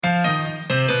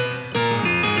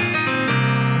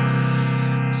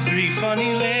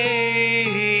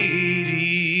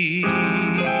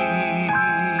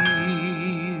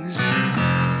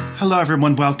Hello,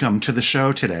 everyone. Welcome to the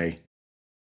show today.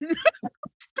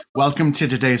 Welcome to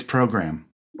today's program.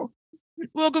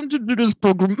 Welcome to today's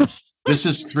program. This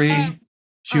is three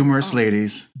humorous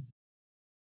ladies.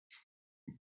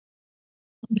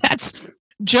 That's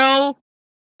Joe,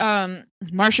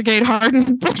 Marcia Gade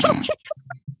Harden.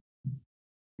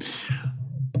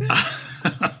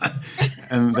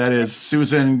 And that is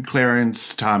Susan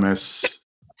Clarence Thomas.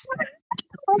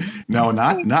 No,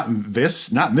 not in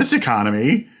this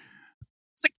economy.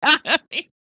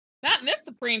 Not in this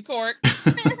Supreme Court.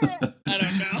 I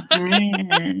don't know.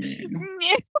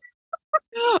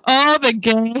 Oh, the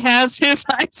gay has his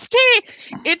iced tea.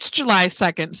 It's July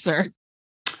 2nd, sir.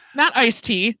 Not iced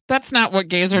tea. That's not what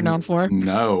gays are known for.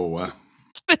 No.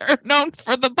 They're known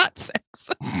for the butt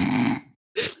sex.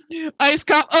 Ice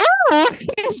cup. Oh,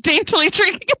 he's daintily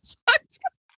drinking his ice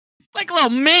cup. Like a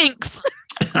little minx.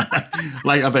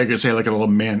 Like, I think I could say like a little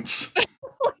mince.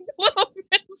 Little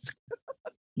mince.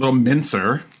 Little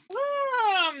mincer.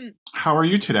 How are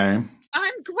you today?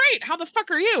 I'm great. How the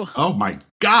fuck are you? Oh my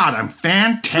God, I'm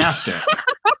fantastic.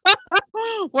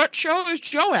 What show is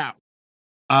Joe at?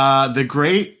 The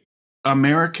Great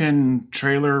American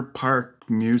Trailer Park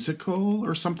Musical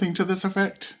or something to this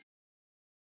effect.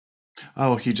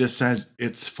 Oh, he just said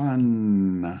it's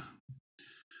fun.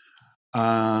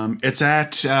 It's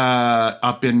at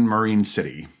up in Marine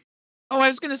City. Oh, I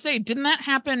was going to say, didn't that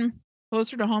happen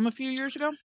closer to home a few years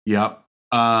ago? Yep.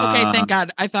 Okay, thank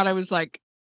God. I thought I was like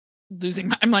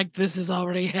losing. I'm like, this has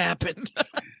already happened.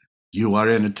 You are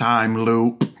in a time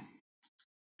loop.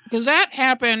 Because that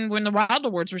happened when the Wild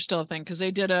Awards were still a thing. Because they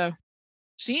did a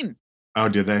scene. Oh,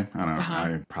 did they? I don't know.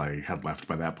 I probably had left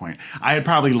by that point. I had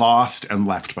probably lost and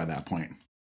left by that point.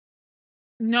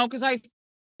 No, because I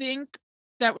think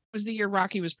that was the year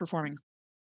Rocky was performing.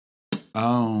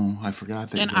 Oh, I forgot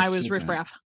that. And I was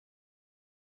riffraff.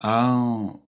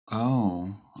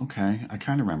 Oh, okay. I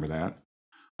kind of remember that.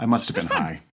 I must have been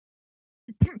high.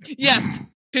 Yes,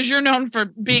 because you're known for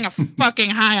being a fucking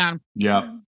high on. Yep.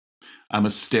 I'm a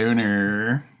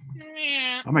stoner.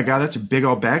 Yeah. Oh my God, that's a big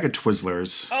old bag of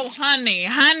Twizzlers. Oh, honey.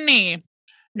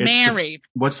 Mary.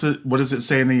 What does it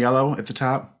say in the yellow at the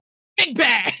top? Big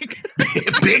bag.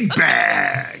 Big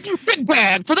bag. Big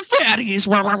bag for the fatties.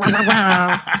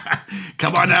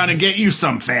 Come on down and get you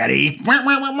some, fatty.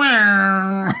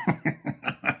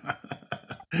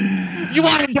 You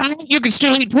want to die? You can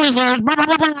still eat Twizzlers.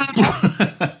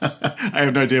 I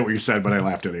have no idea what you said, but I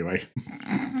laughed anyway.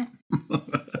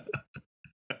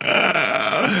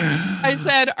 I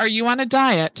said, are you on a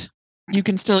diet? You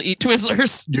can still eat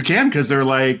Twizzlers. You can, because they're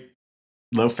like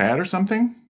low fat or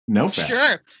something. No fat.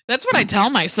 Sure. That's what I tell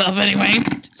myself anyway.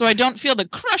 So I don't feel the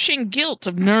crushing guilt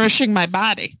of nourishing my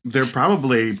body. They're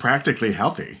probably practically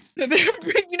healthy.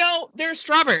 They're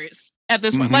strawberries at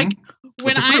this point. Like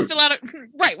when I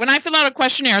fill out a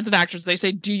questionnaire at the doctors, they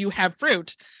say, do you have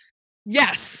fruit?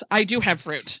 Yes, I do have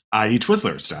fruit. I eat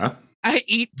Twizzlers, huh? I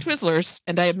eat Twizzlers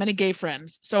and I have many gay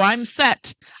friends. So I'm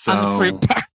set on the fruit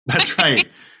part. That's right.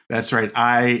 That's right.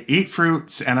 I eat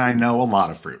fruits and I know a lot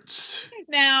of fruits.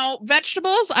 Now,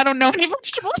 vegetables, I don't know any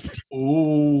vegetables.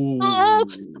 Ooh. Oh,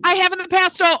 I have in the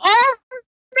past. Oh,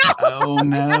 no. Oh,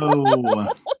 no.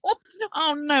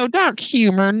 Oh, no. Dark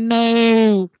humor.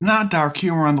 No. Not dark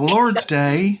humor on the Lord's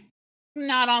Day.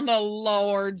 Not on the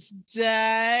Lord's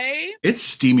Day. It's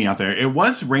steamy out there. It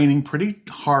was raining pretty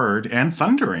hard and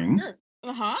thundering. Sure.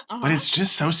 But it's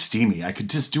just so steamy. I could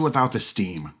just do without the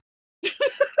steam.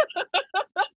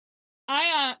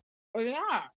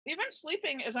 Even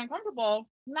sleeping is uncomfortable.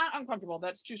 Not uncomfortable.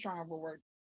 That's too strong of a word.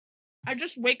 I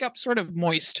just wake up sort of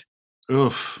moist.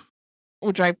 Oof.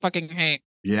 Which I fucking hate.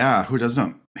 Yeah, who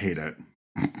doesn't hate it?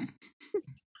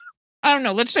 I don't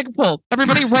know. Let's take a poll.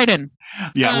 Everybody write in.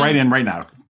 Yeah, write in right now.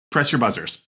 Press your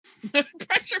buzzers.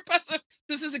 Press your buzzer.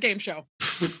 This is a game show.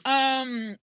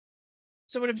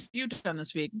 So what have you done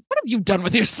this week? What have you done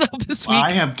with yourself this week?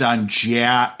 I have done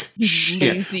jack shit.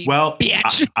 Lazy well,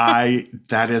 bitch.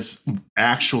 That is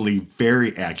actually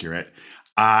very accurate.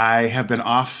 I have been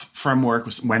off from work.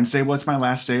 Wednesday was my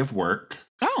last day of work.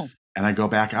 Oh. And I go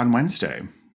back on Wednesday.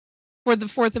 For the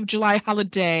 4th of July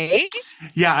holiday?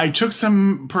 Yeah, I took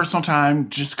some personal time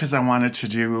just because I wanted to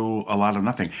do a lot of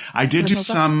nothing. I did do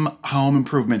some home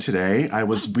improvement today. I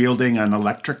was wielding an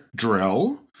electric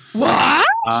drill. What?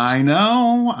 I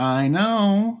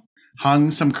know. Hung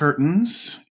some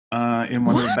curtains in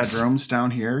one of the bedrooms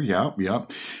down here. Yep.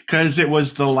 Because it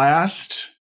was the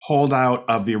last holdout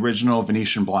of the original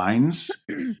Venetian blinds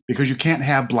because you can't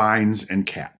have blinds and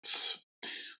cats.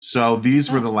 So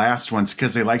these were the last ones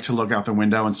because they like to look out the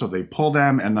window, and so they pull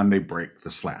them and then they break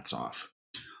the slats off.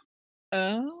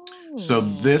 Oh. So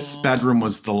this bedroom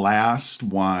was the last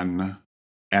one,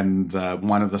 and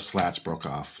one of the slats broke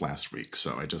off last week.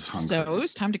 So I just hung. So it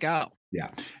was time to go. Yeah,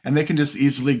 and they can just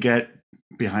easily get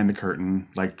behind the curtain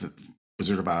like the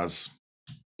Wizard of Oz.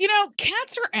 You know,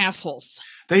 cats are assholes.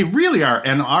 They really are,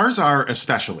 and ours are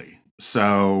especially.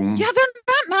 So yeah, they're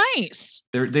not nice.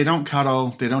 They don't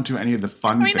cuddle. They don't do any of the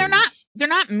fun things. They're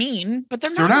not mean, but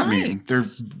they're not nice. Mean. They're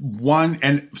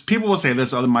and people will say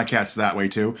this, my cat's that way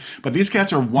too. But these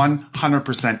cats are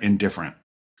 100% indifferent.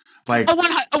 Like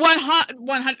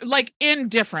 100, like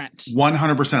indifferent.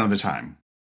 100% of the time.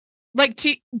 Like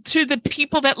to the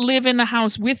people that live in the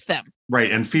house with them.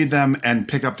 Right, and feed them and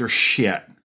pick up their shit.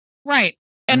 Right.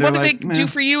 And what do they do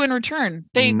for you in return?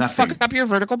 They fuck up your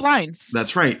vertical blinds.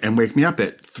 That's right. And wake me up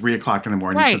at 3:00 in the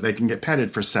morning so they can get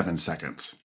petted for 7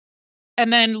 seconds.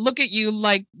 And then look at you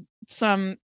like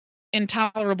some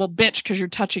intolerable bitch because you're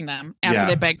touching them after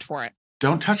they begged for it.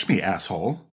 Don't touch me,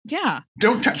 asshole. Yeah.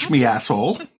 Don't touch me,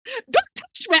 asshole. Don't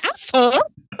touch me, asshole.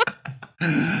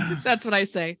 That's what I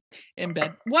say in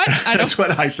bed. What? That's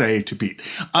what I say to Pete.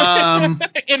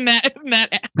 in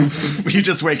that You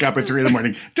just wake up at 3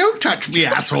 a.m. Don't touch me,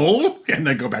 asshole, and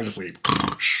then go back to sleep.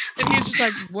 And he's just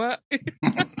like, what?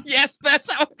 Yes,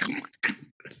 that's how.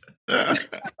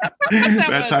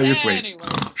 That's how you sleep. Anyway.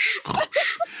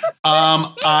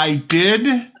 I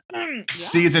did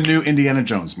see the new Indiana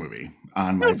Jones movie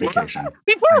on my vacation.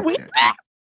 Before we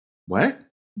what?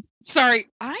 Sorry,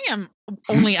 I am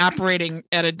only operating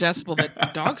at a decibel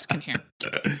that dogs can hear.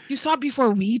 You saw it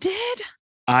before we did?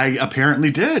 I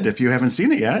apparently did, if you haven't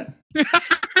seen it yet.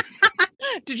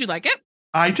 Did you like it?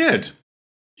 I did.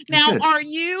 Now, are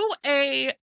you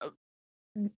a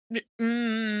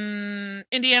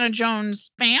Indiana Jones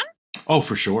fan? Oh,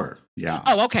 for sure. Yeah.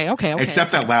 Oh, okay.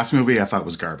 Except that last movie I thought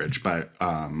was garbage, but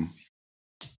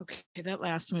okay, that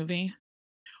last movie.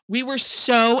 We were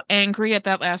so angry at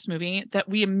that last movie that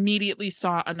we immediately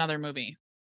saw another movie.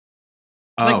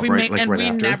 Oh, we after?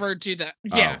 Never do that.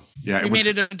 Yeah. Oh, yeah. We made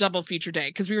it a double feature day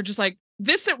because we were just like,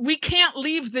 we can't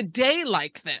leave the day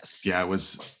like this. Yeah, it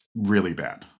was really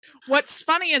bad. What's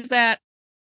funny is that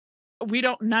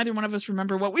neither one of us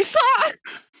remember what we saw.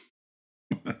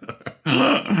 You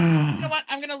know what?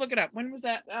 I'm gonna look it up. When was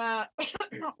that?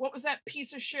 What was that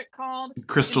piece of shit called?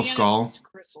 Crystal Skull.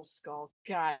 Crystal Skull.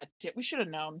 God damn, we should have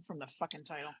known from the fucking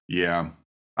title. Yeah,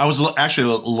 I was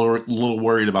actually a little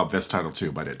worried about this title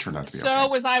too, but it turned out to be. So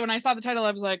was I. When I saw the title,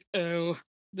 I was like, "Oh,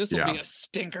 this will be a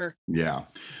stinker." Yeah.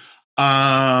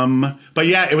 But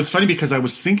yeah, it was funny because I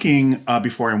was thinking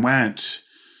before I went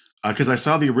because I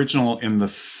saw the original in the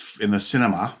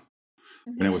cinema.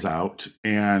 When it was out,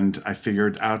 and I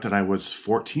figured out that I was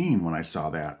 14 when I saw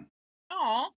that.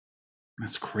 Oh,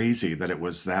 that's crazy that it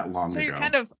was that long ago. So you're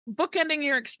kind of bookending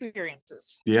your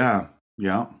experiences. Yeah.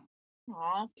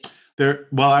 Aw.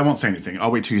 Well, I won't say anything. I'll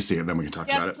wait till you see it, then we can talk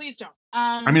about it. Yes, please don't.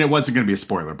 I mean, it wasn't going to be a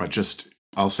spoiler, but just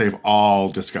I'll save all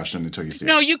discussion until you see it.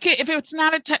 No, you can. If it's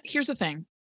not here's the thing.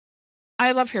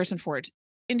 I love Harrison Ford.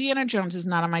 Indiana Jones is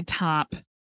not on my top.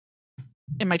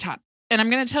 In my top. And I'm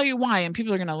going to tell you why, and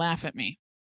people are going to laugh at me.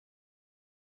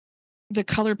 The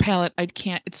color palette, I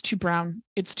can't. It's too brown.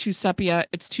 It's too sepia.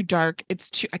 It's too dark.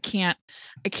 I can't.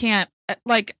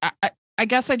 Like, I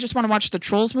guess I just want to watch the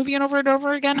Trolls movie over and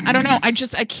over again. I don't know. I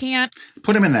can't.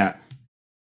 Put him in that.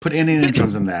 Put Indiana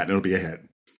Jones in that. It'll be a hit.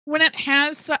 When it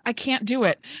has, I can't do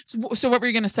it. So what were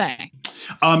you going to say?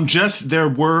 Just there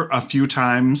were a few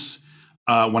times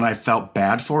when I felt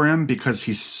bad for him because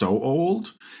he's so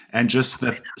old. And just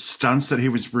the stunts that he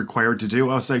was required to do,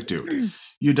 I was like, dude,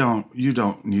 you don't need to do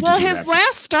that. Well, his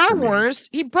last Star Wars,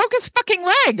 he broke his fucking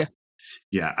leg.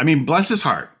 Yeah, I mean, bless his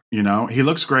heart. You know, he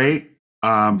looks great.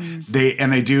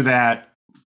 They do that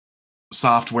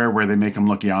software where they make him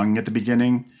look young at the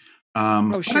begining.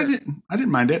 Sure. I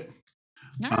didn't mind it.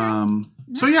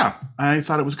 So yeah, I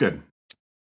thought it was good.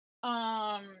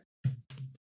 I've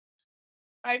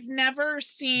never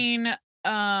seen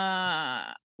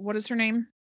what is her name?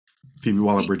 Phoebe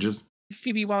Waller-Bridges.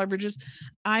 Phoebe Waller-Bridges.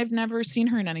 I've never seen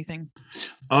her in anything.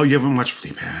 Oh, you haven't watched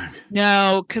Fleabag?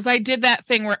 No, because I did that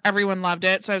thing where everyone loved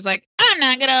it. So I was like, I'm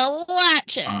not going to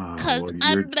watch it because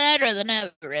I'm better than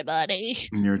everybody.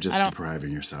 You're just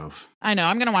depriving yourself. I know.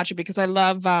 I'm going to watch it because I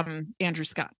love Andrew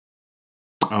Scott.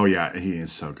 Oh, yeah. He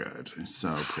is so good. He's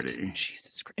so pretty.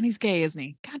 Jesus Christ. And he's gay, isn't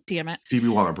he? God damn it. Phoebe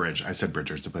Waller-Bridge. I said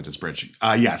Bridgers, but it's Bridge.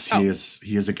 Yes, he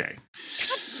is a gay.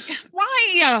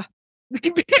 Why?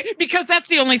 Because that's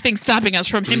the only thing stopping us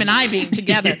from him and I being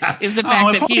together is the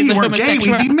fact that he's a homosexual.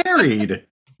 Gay, we'd be married.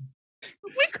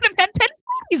 We could have had 10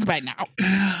 20s by now.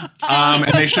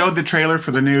 And they showed the trailer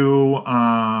for the new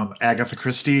Agatha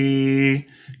Christie,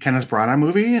 Kenneth Branagh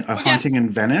movie, A Haunting in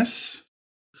Venice.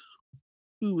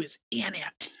 Who is in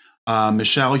it?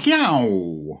 Michelle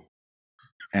Yeoh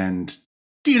and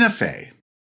Tina Fey.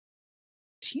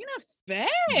 Tina Fey?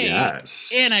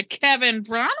 Yes. In a Kevin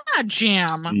Branagh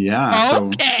jam. Yeah.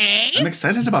 Okay. So I'm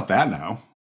excited about that now.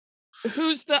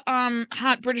 Who's the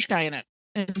hot British guy in it?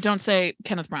 And don't say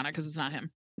Kenneth Branagh because it's not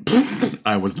him.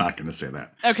 I was not going to say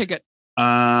that. Okay, good.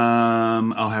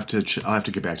 I'll have to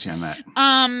get back to you on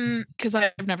that. Because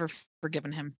I've never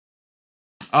forgiven him.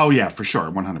 Oh yeah, for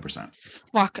sure, 100%.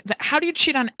 Fuck that! How do you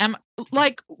cheat on Emma?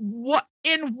 Like what?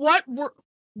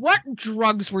 What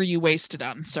drugs were you wasted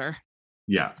on, sir?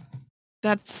 Yeah,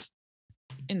 that's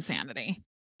insanity.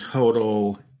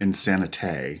 Total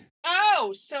insanity.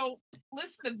 Oh, so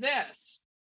listen to this.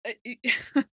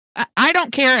 I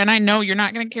don't care, and I know you're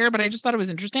not going to care, but I just thought it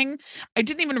was interesting. I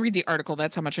didn't even read the article.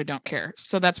 That's how much I don't care.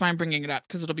 So that's why I'm bringing it up,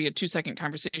 because it'll be a 2-second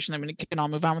conversation. Then we can all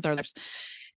move on with our lives.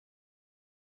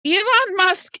 Elon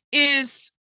Musk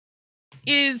is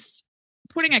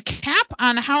putting a cap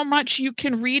on how much you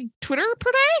can read Twitter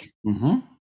per day. Mm-hmm.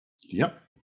 Yep.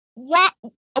 What?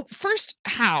 Oh, first,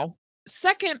 how?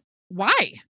 Second,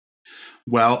 why?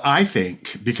 Well, I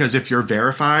think because if you're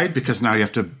verified, because now you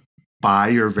have to buy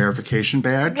your verification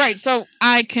badge. Right. So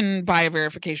I can buy a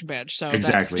verification badge. So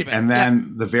exactly. That's stupid. And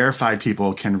then the verified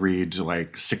people can read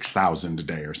like 6,000 a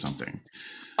day or something.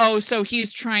 Oh, so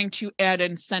he's trying to add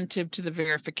incentive to the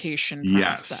verification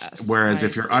process. Yes. Whereas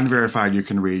if you're unverified, you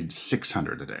can read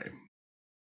 600 a day.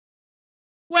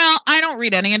 Well, I don't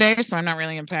read any a day, so I'm not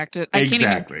really impacted.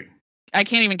 Exactly. I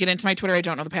can't even get into my Twitter. I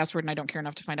don't know the password, and I don't care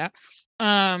enough to find out.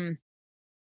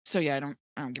 So yeah, I don't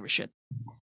give a shit.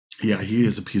 Yeah, he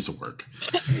is a piece of work.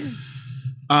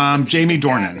 Jamie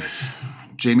Dornan.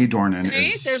 Jamie Dornan.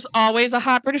 See, there's always a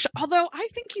hot British. Although I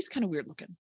think he's kind of weird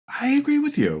looking. I agree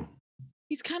with you.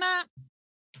 He's kind of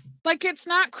like, it's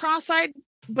not cross-eyed,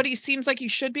 but he seems like he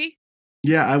should be.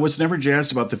 Yeah, I was never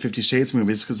jazzed about the 50 Shades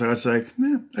movies because I was like,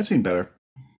 I've seen better.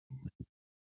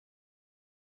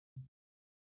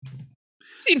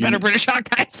 Seen better British hot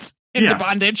guys into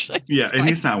bondage. Yeah, and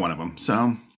he's not one of them.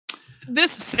 So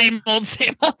this same old.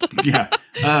 Yeah,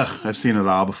 I've seen it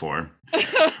all before.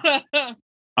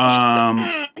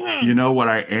 You know what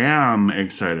I am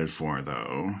excited for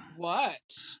though? What?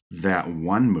 That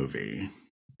one movie.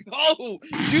 Oh,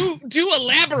 do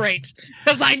elaborate,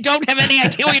 because I don't have any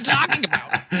idea what you're talking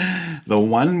about. The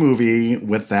one movie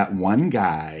with that one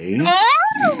guy.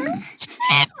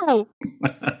 Oh,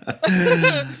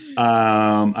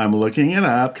 I'm looking it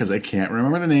up because I can't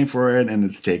remember the name for it, and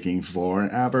it's taking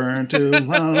forever to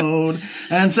load.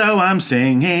 And so I'm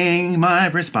singing my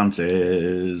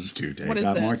responses to take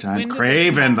up more time.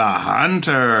 Kraven the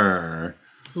Hunter.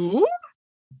 Who?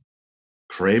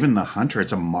 Kraven the Hunter.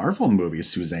 It's a Marvel movie,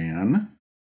 Suzanne.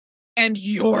 And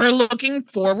you're looking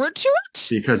forward to it?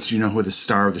 Because you know who the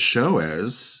star of the show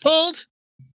is. Hold.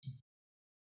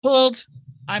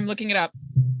 I'm looking it up.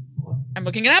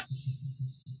 Kraven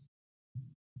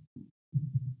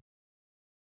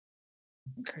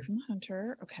the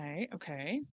Hunter. Okay.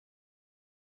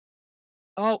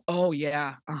 Oh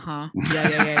yeah. Uh-huh.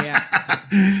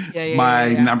 Yeah. My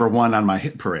number one on my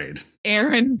hit parade.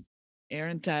 Aaron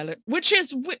Tyler. Which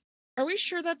is, are we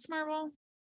sure that's Marvel?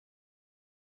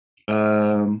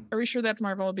 Are we sure that's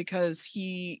Marvel? Because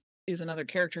he is another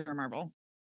character in Marvel.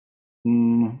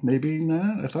 Maybe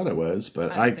not. I thought it was,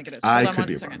 but I think it is. I could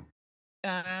be wrong.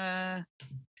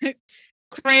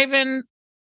 Kraven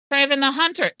the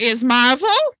Hunter is Marvel.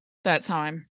 That's how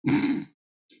I'm.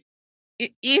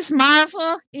 Is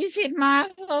Marvel? Is it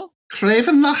Marvel?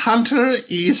 Kraven the Hunter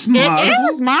is Marvel. It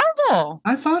is Marvel.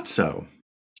 I thought so.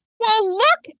 Well,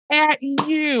 look at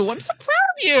you. I'm so proud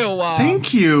of you.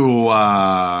 Thank you.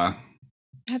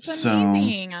 That's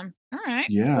amazing. All right.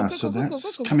 Yeah, so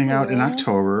that's coming out in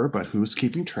October, but who's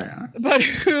keeping track? But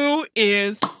who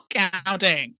is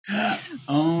counting?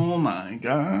 Oh my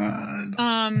God.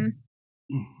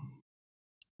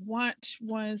 What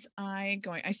was I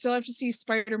going? I still have to see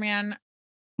Spider-Man.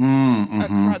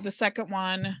 The second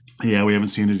one. Yeah, we haven't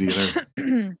seen it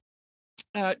either.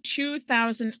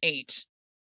 2008.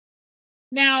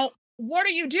 Now, what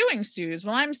are you doing, Suz?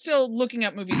 Well, I'm still looking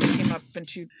up movies that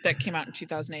came out in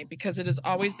 2008, because it has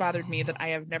always bothered me that I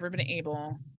have never been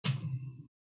able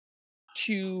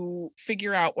to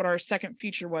figure out what our second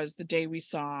feature was the day we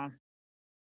saw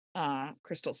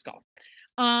Crystal Skull.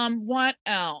 What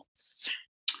else?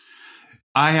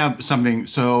 I have something.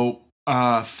 So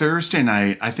Thursday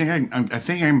night, I think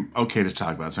I'm okay to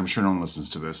talk about this. I'm sure no one listens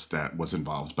to this that was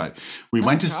involved, but we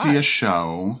went to see a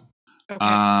show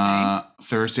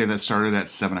Thursday that started at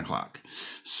 7:00.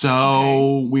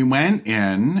 So we went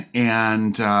in,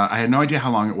 and I had no idea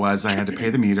how long it was. I had to pay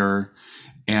the meter.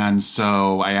 And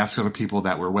so I asked other people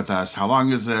that were with us, how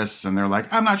long is this? And they're like,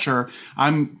 I'm not sure.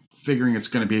 I'm figuring it's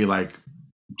going to be like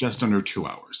just under 2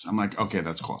 hours. I'm like, okay,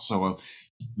 that's cool. So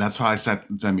that's how I set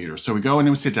the meter. So we go in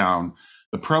and we sit down.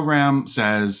 The program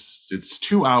says it's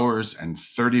 2 hours and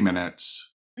 30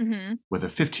 minutes with a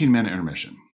 15-minute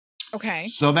intermission. Okay.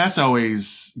 So that's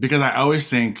always, because I always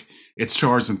think it's 2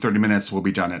 hours and 30 minutes, we'll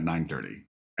be done at 9:30.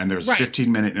 And there's a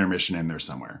 15-minute intermission in there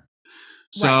somewhere.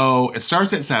 So it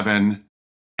starts at 7.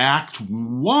 Act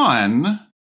 1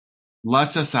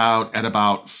 lets us out at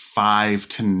about 5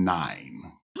 to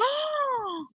 9.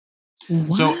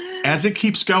 So as it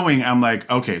keeps going, I'm like,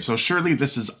 okay, so surely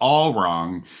this is all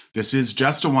wrong. This is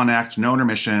just a 1 act, no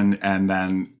intermission, and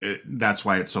then that's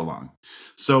why it's so long.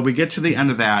 So we get to the end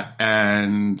of that,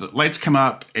 and the lights come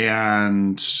up,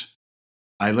 and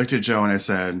I looked at Joe and I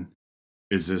said,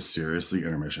 is this seriously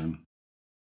intermission?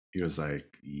 He was like,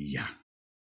 yeah.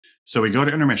 So we go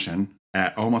to intermission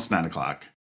at almost 9:00.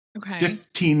 Okay.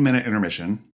 15-minute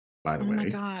intermission, by the way. Oh my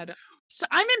God. So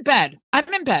I'm in bed.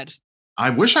 I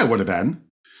wish I would have been.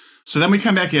 So then we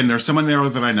come back in. There's someone there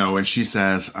that I know, and she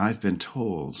says, I've been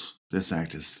told this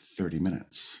act is 30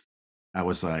 minutes. I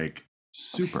was like,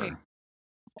 super.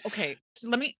 Okay. So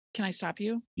can I stop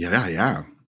you? Yeah.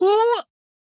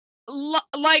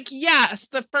 Yes,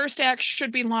 the first act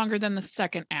should be longer than the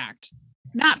second act.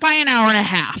 Not by an hour and a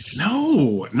half.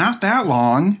 No, not that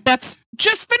long. That's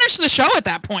just finish the show at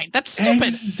that point. That's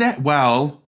stupid.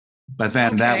 Well, but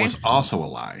then that was also a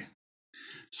lie.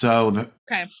 So the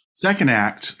second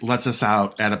act lets us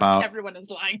out at about everyone is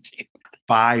lying to you.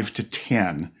 5 to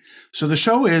 10. So the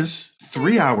show is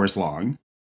 3 hours long.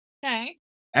 Okay.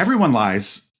 Everyone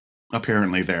lies,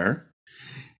 apparently, there.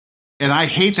 And I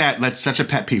hate that. That's such a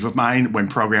pet peeve of mine when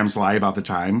programs lie about the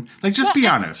time. Like, just be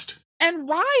honest. And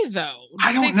why, though?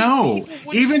 I don't know.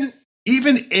 Even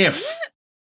if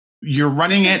you're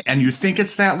running it and you think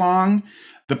it's that long,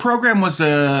 the program was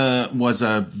a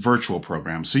virtual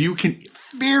program, so you can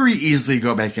very easily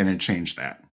go back in and change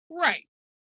that. Right.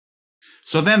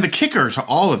 So then the kicker to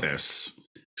all of this,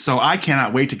 so I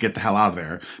cannot wait to get the hell out of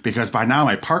there, because by now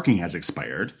my parking has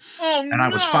expired. And I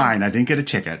was fine. I didn't get a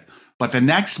ticket. But the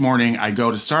next morning, I go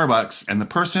to Starbucks, and the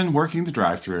person working the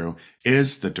drive-thru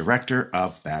is the director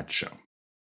of that show.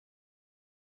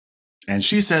 And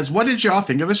she says, what did y'all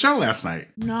think of the show last night?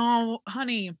 No,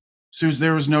 honey. Suz,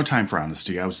 there was no time for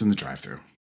honesty. I was in the drive-thru.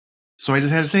 So I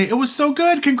just had to say, it was so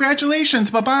good. Congratulations.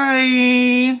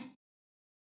 Bye-bye.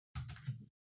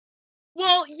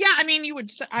 Well, yeah, I mean,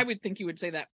 I would think you would say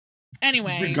that.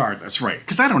 Anyway. Regardless, right.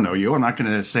 Because I don't know you. I'm not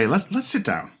going to say, let's sit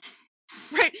down.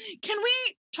 Right. Can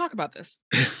we talk about this?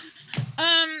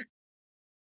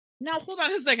 Now hold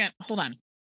on a second. Hold on.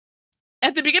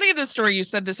 At the beginning of the story, you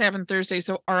said this happened Thursday,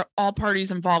 so are all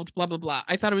parties involved, blah, blah, blah.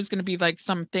 I thought it was going to be like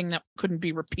something that couldn't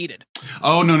be repeated.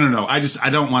 Oh, no. I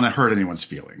don't want to hurt anyone's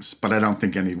feelings, but I don't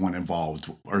think anyone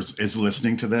involved is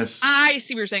listening to this. I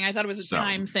see what you're saying. I thought it was a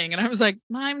time thing, and I was like,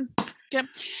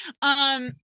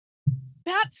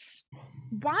 that's,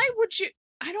 why would you,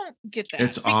 I don't get that.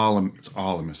 It's all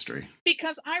a mystery.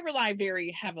 Because I rely very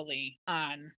heavily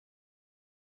on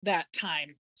that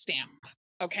time stamp.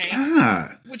 Okay.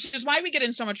 Yeah. Which is why we get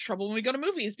in so much trouble when we go to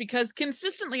movies, because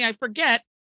consistently I forget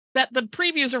that the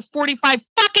previews are 45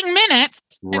 fucking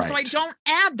minutes. Right. And so I don't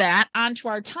add that onto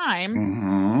our time.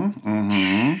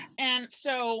 And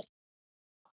so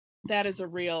that's a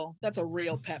real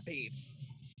pet peeve,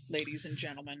 ladies and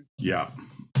gentlemen. Yeah.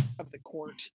 Of the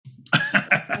court.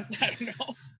 I don't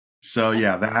know. So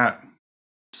yeah, that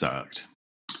sucked.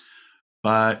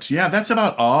 But yeah, that's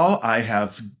about all I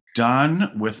have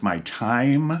done with my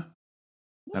time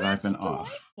that I've been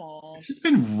off. It's just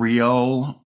been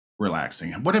real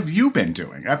relaxing. What have you been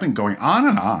doing? I've been going on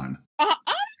and on.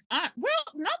 Well,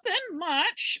 nothing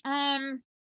much.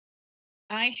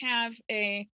 I have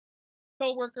a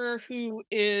coworker who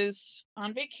is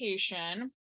on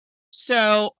vacation.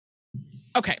 So,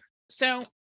 okay. So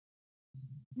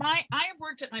I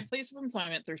worked at my place of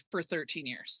employment for 13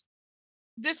 years.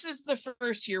 This is the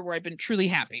first year where I've been truly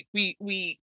happy.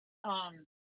 We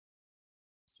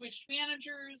switched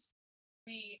managers.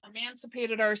 We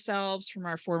emancipated ourselves from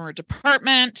our former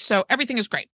department. So everything is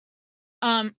great.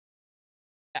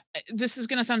 This is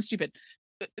going to sound stupid.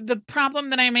 The problem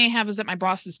that I may have is that my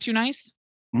boss is too nice.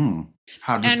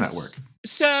 How does that work?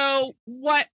 So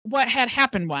what had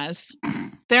happened was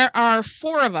there are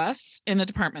 4 of us in the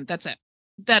department. That's it.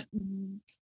 That's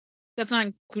not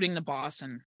including the boss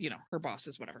and, her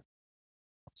bosses, whatever.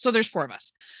 So there's 4 of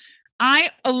us.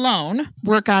 I alone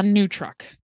work on new truck.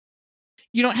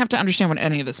 You don't have to understand what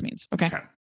any of this means, okay?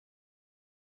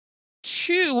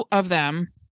 2 of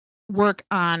them work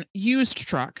on used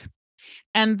truck.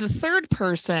 And the third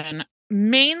person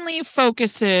mainly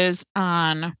focuses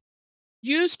on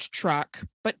used truck,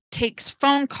 but takes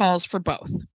phone calls for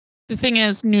both. The thing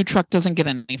is, new truck doesn't get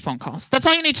any phone calls. That's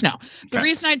all you need to know. The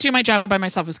reason I do my job by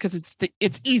myself is because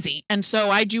it's easy. And so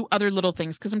I do other little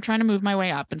things because I'm trying to move my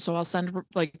way up. And so I'll send,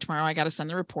 like tomorrow, I got to send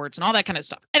the reports and all that kind of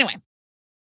stuff. Anyway,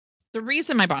 the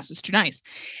reason my boss is too nice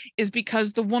is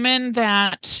because the woman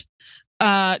that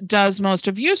does most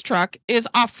of used truck is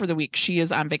off for the week. She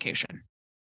is on vacation.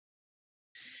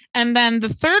 And then the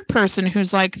third person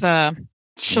who's like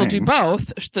she'll do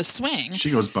both, the swing.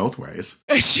 She goes both ways.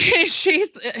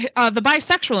 She's the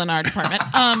bisexual in our department.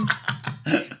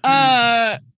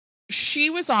 She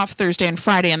was off Thursday and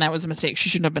Friday, and that was a mistake. She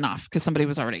shouldn't have been off because somebody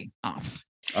was already off.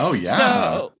 Oh, yeah.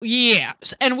 So, yeah.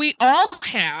 And we all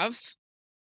have,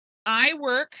 I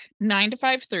work 9 to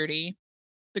 5:30.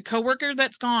 The coworker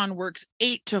that's gone works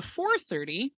 8 to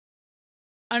 4:30.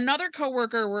 Another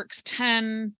coworker works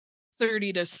 10:30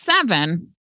 to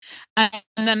 7. And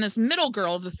then this middle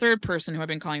girl, the third person who I've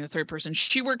been calling the third person,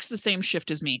 she works the same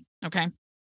shift as me. Okay.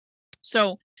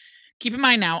 So keep in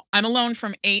mind now, I'm alone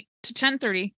from 8 to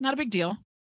 10:30. Not a big deal.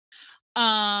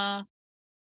 But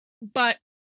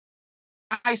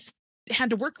I had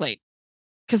to work late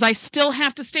because I still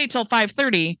have to stay till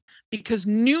 5:30 because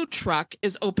new truck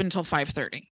is open till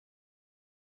 5:30.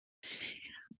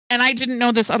 And I didn't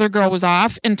know this other girl was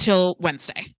off until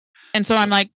Wednesday. And so I'm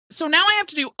like, so now I have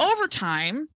to do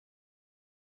overtime,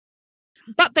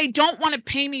 but they don't want to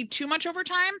pay me too much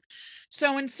overtime.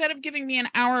 So instead of giving me an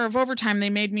hour of overtime, they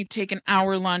made me take an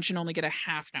hour lunch and only get a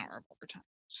half an hour of overtime.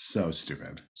 So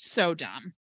stupid. So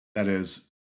dumb. That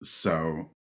is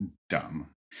so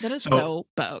dumb. That is so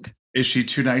bogue. Is she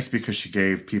too nice because she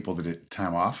gave people the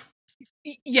time off?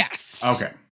 Yes.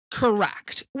 Okay.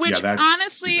 Correct. Which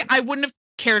honestly, stupid. I wouldn't have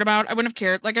cared about. I wouldn't have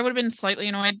cared. Like I would have been slightly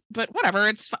annoyed, but whatever.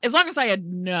 It's as long as I had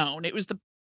known. It was the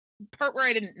part where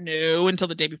I didn't know until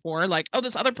the day before. Like, oh,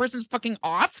 this other person's fucking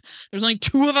off. There's only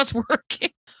 2 of us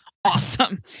working.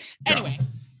 Awesome. Dumb. Anyway,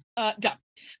 dumb.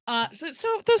 So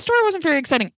the story wasn't very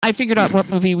exciting. I figured out what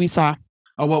movie we saw.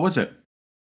 Oh, what was it?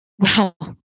 Well,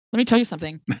 let me tell you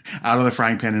something. Out of the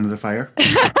frying pan into the fire?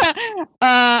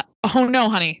 Oh no,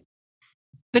 honey.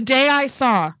 The day I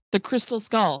saw The Crystal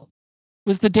Skull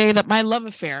was the day that my love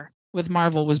affair with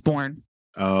Marvel was born.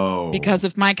 Oh. Because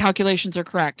if my calculations are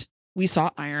correct, we saw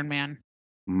Iron Man.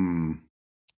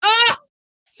 Oh!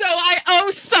 So I owe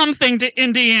something to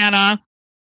Indiana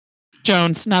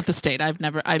Jones, not the state.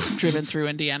 I've driven through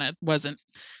Indiana. It wasn't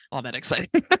all that exciting.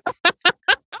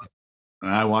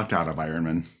 I walked out of Iron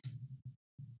Man.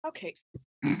 Okay.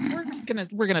 We're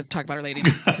gonna talk about her later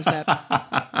because that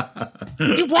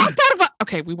you walked out of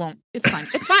okay, we won't. It's fine.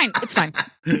 It's fine. It's fine.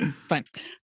 Fine.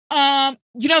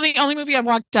 You know the only movie I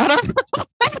walked out of?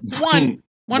 One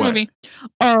movie.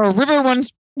 River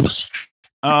runs.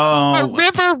 A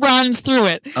river runs through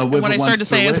it. And what I started to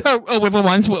say is, a river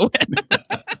runs through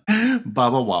it.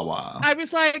 Baba Wawa. I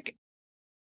was like,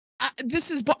 I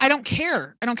don't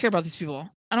care. I don't care about these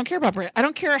people. I don't care about Brit. I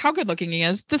don't care how good looking he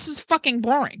is. This is fucking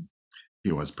boring.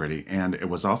 He was pretty. And it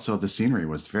was also, the scenery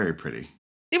was very pretty.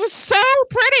 It was so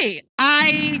pretty.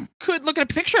 I could look at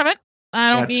a picture of it.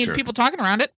 I don't need people talking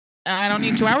around it. I don't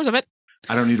need 2 hours of it.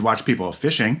 I don't need to watch people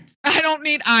fishing.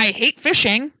 I hate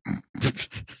fishing.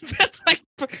 That's like,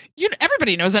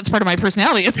 everybody knows that's part of my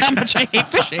personality is how much I hate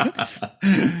fishing.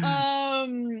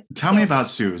 Tell me about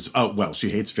Suz. Oh, well, she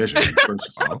hates fishing,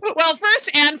 first of all. Well, first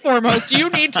and foremost,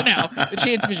 you need to know that she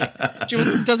hates fishing. She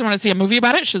doesn't want to see a movie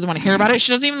about it. She doesn't want to hear about it.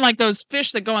 She doesn't even like those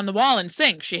fish that go on the wall and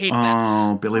sink. She hates that.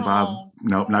 Oh, Billy Bob.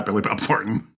 Nope, not Billy Bob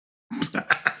Thornton. I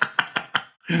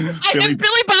have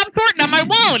Billy Bob Thornton on my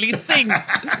wall and he sings.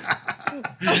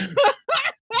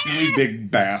 Billy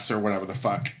Big Bass or whatever the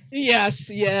fuck. Yes.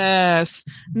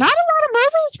 Not a lot of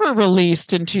movies were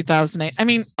released in 2008. I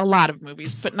mean, a lot of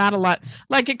movies, but not a lot.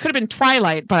 Like it could have been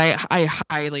Twilight, but I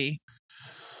highly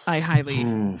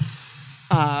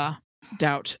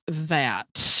doubt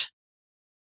that.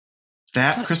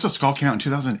 That Crystal Skull came out in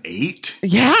 2008?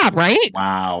 Yeah, right?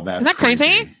 Wow, Isn't that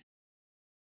crazy?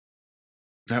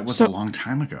 That was a long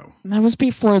time ago. That was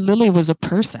before Lily was a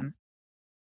person.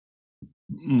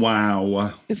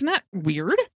 Wow. Isn't that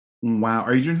weird? Wow.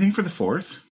 Are you doing anything for the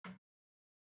 4th?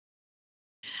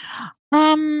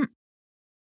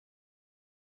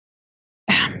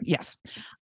 Yes.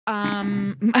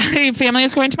 My family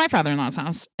is going to my father-in-law's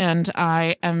house, and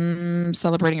I am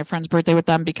celebrating a friend's birthday with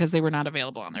them because they were not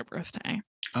available on their birthday.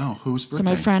 Oh, whose birthday? So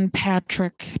my friend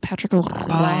Patrick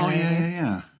Oh,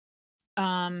 yeah.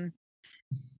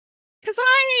 Because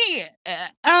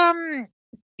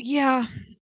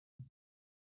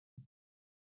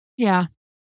yeah.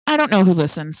 I don't know who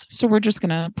listens, so we're just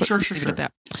gonna put it at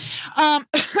that.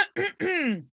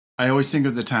 I always think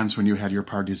of the times when you had your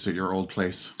parties at your old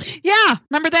place. Yeah,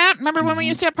 remember that? Remember when we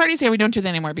used to have parties? Yeah, we don't do that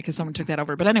anymore because someone took that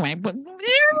over. But anyway, we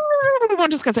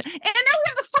won't discuss it. And now we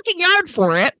have a fucking yard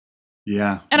for it.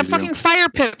 Yeah, and a fucking fire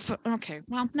pit. Okay,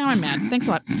 well, now I'm mad. Thanks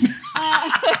a lot.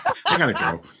 I gotta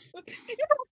go.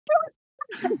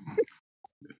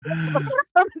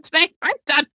 Today, I'm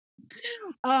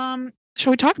done.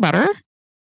 Shall we talk about her?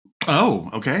 Oh,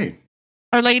 okay.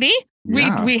 Our lady?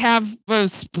 Yeah. We have a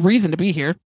reason to be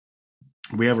here.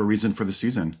 We have a reason for the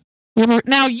season.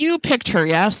 Now, you picked her,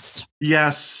 yes?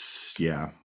 Yes.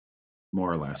 Yeah.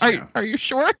 More or less. Are you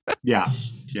sure? Yeah.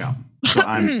 So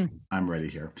I'm ready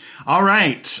here. All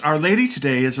right. Our lady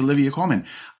today is Olivia Colman.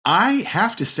 I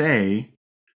have to say,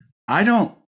 I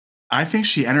think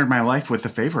she entered my life with The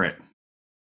Favorite.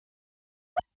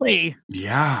 Really?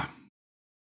 Yeah.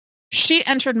 She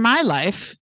entered my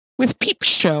life with Peep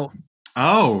Show.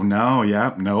 Oh, no.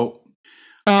 Yeah. Nope.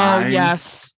 Oh,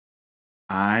 yes.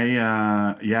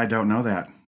 I don't know that.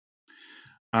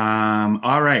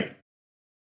 All right.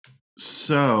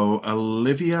 So,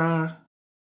 Olivia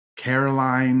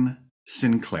Caroline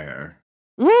Sinclair.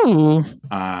 Ooh.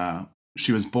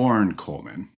 She was born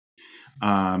Colman,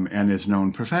 and is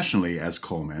known professionally as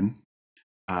Colman.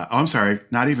 I'm sorry,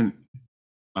 not even.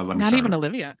 Not even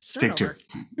Olivia. Take two.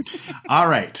 All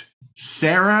right,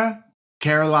 Sarah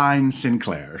Caroline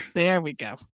Sinclair. There we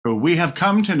go. Who we have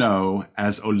come to know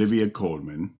as Olivia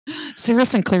Colman. Sarah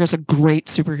Sinclair is a great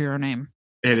superhero name.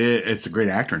 It is. It's a great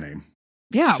actor name.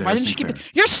 Yeah, Sarah why didn't Sinclair. you keep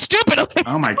it? You're stupid, Olivia.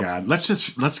 Oh my God.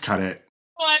 Let's cut it.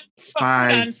 What?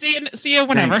 Bye. See you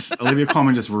whenever. Thanks. Olivia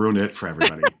Colman just ruined it for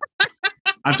everybody.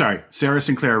 I'm sorry. Sarah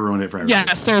Sinclair ruined it for everybody.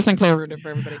 Yeah, Sarah Sinclair ruined it for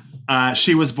everybody.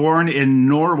 She was born in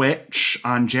Norwich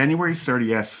on January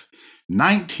 30th,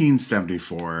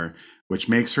 1974, which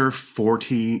makes her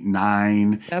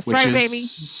 49. That's which right, is baby.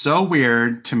 So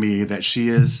weird to me that she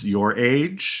is your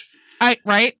age.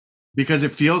 Right? Because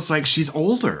it feels like she's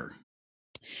older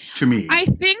to me. I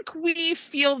think we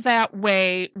feel that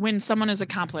way when someone is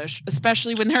accomplished,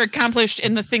 especially when they're accomplished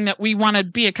in the thing that we want to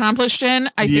be accomplished in.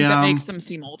 I think that makes them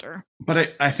seem older.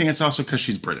 But I think it's also because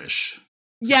she's British.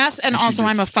 Yes, and also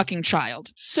I'm a fucking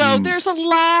child. So there's a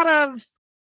lot of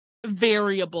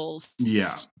variables.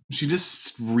 Yeah. She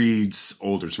just reads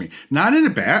older to me. Not as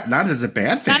a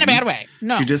bad thing. Not in a bad way.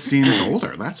 No. She just seems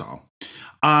older, that's all.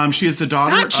 She is the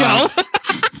daughter Not Joe.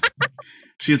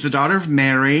 She is the daughter of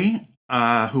Mary,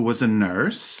 who was a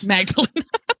nurse. Magdalene.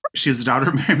 She is the daughter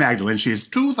of Mary Magdalene. She is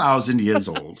 2,000 years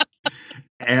old.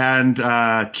 And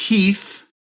Keith,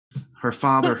 her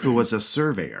father, who was a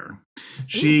surveyor.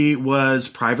 She was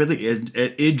privately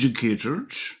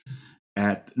educated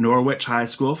at Norwich High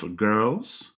School for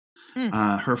girls.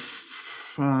 Her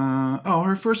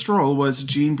first role was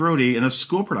Jean Brodie in a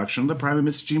school production of The Private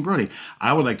Miss Jean Brodie.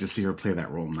 I would like to see her play that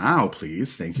role now,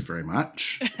 please. Thank you very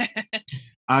much.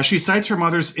 She cites her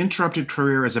mother's interrupted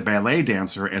career as a ballet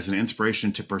dancer as an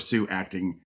inspiration to pursue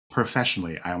acting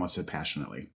professionally. I almost said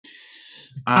passionately.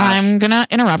 I'm going to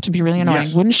interrupt and be really annoying.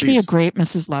 Yes, Wouldn't she be a great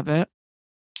Mrs. Lovett?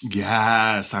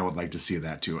 Yes, I would like to see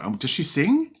that too. Does she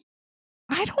sing?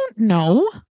 I don't know.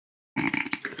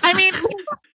 I mean,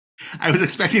 I was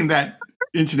expecting that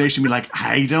intonation to be like,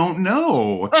 I don't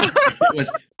know. It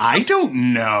was, I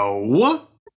don't know.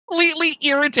 Completely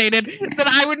irritated that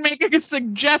I would make a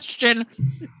suggestion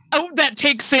that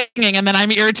takes singing, and then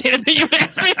I'm irritated that you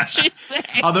asked me if she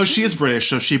sang. Although she is British,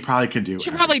 so she probably can do it.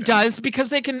 She probably does, because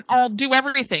they can all do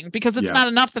everything, because it's not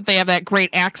enough that they have that great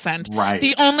accent. Right.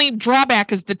 The only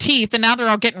drawback is the teeth, and now they're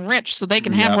all getting rich, so they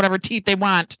can have whatever teeth they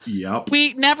want. Yep.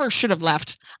 We never should have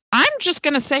left. I'm just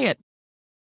going to say it.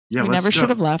 Yeah, we never should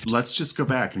have left. Let's just go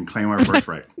back and claim our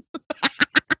birthright.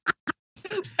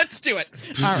 Let's do it.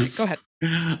 All right, go ahead.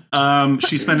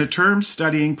 She spent a term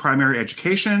studying primary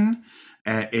education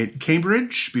at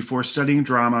Cambridge before studying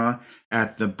drama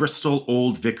at the Bristol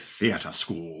Old Vic Theatre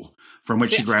School, from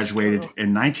which she graduated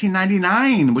in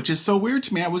 1999, which is so weird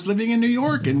to me. I was living in New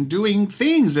York and doing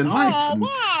things in life. And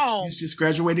wow. she's just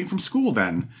graduating from school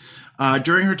then.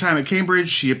 During her time at Cambridge,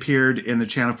 she appeared in the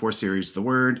Channel 4 series The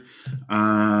Word.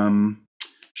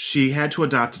 She had to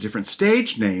adopt a different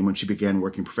stage name when she began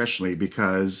working professionally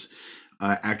because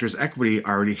Actors Equity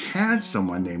already had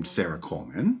someone named Sarah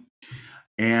Colman.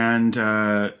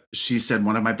 And she said,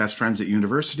 one of my best friends at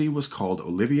university was called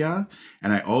Olivia,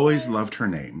 and I always loved her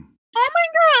name. Oh my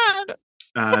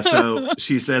God. So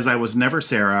she says, I was never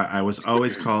Sarah. I was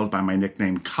always called by my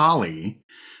nickname Collie.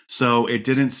 So it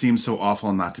didn't seem so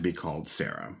awful not to be called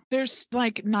Sarah. There's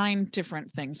like 9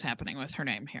 different things happening with her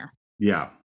name here. Yeah.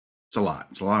 It's a lot.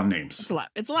 It's a lot of names. It's a lot.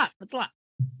 It's a lot. It's a lot.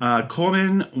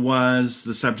 Colman was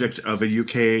the subject of the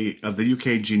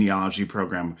UK genealogy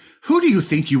program. Who do you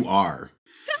think you are?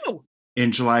 No.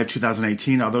 In July of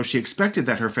 2018, although she expected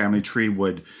that her family tree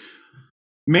would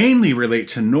mainly relate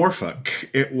to Norfolk,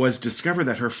 it was discovered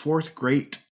that her 4th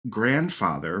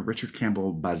great-grandfather, Richard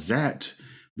Campbell Bazette,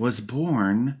 was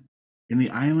born in the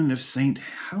island of St.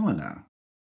 Helena.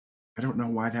 I don't know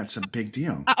why that's a big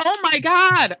deal. Oh my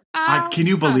God. Can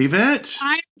you believe it?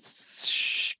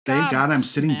 Thank God I'm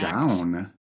sitting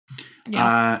down.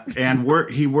 Yeah. And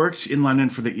he worked in London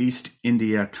for the East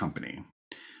India Company.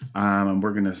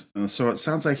 And so it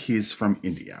sounds like he's from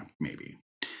India, maybe.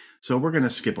 So we're going to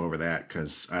skip over that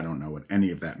because I don't know what any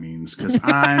of that means because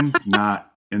I'm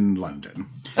not in London.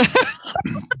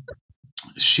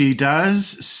 She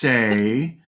does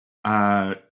say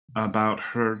about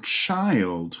her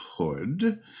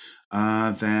childhood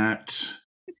that,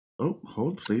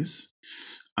 hold please.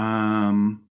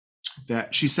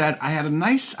 That she said, I had a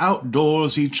nice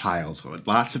outdoorsy childhood.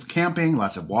 Lots of camping,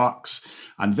 lots of walks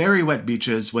on very wet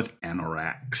beaches with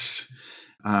anoraks.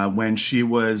 When she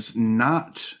was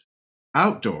not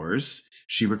outdoors,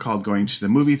 she recalled going to the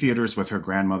movie theaters with her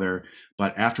grandmother,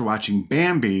 but after watching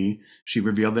Bambi, she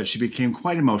revealed that she became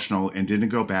quite emotional and didn't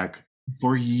go back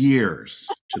for years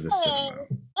to the cinema.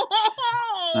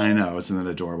 I know, isn't that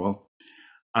adorable?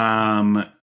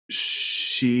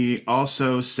 She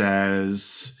also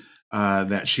says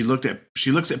that she looks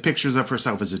at pictures of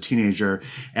herself as a teenager,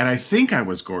 and I think I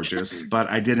was gorgeous, but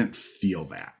I didn't feel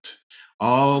that.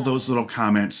 All those little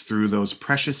comments through those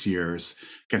precious years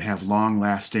can have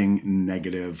long-lasting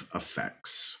negative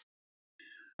effects.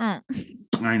 I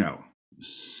know.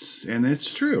 And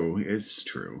it's true. It's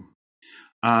true.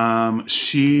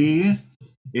 She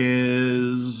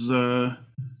is,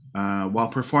 while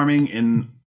performing in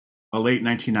a late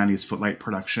 1990s Footlight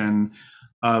production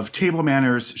of Table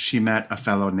Manners, she met a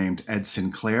fellow named Ed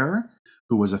Sinclair,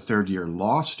 who was a third-year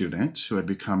law student who had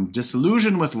become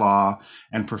disillusioned with law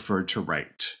and preferred to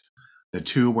write. The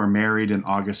two were married in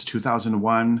August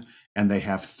 2001, and they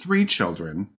have 3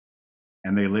 children,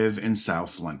 and they live in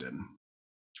South London.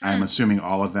 I'm assuming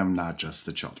all of them, not just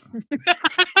the children.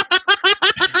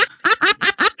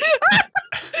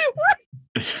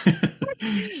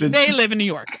 They live in New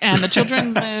York, and the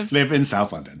children live in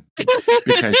South London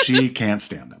because she can't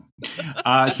stand them.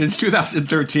 Since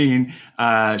 2013,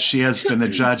 she has been the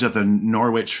judge of the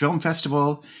Norwich Film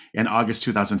Festival. In August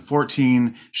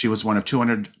 2014, she was one of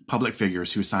 200 public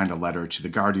figures who signed a letter to The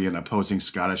Guardian opposing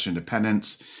Scottish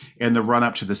independence. In the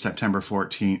run-up to the September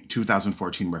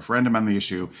 2014 referendum on the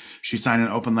issue, she signed an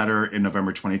open letter in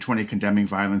November 2020 condemning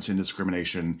violence and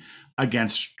discrimination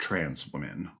against trans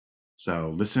women.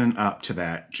 So listen up to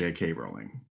that, J.K.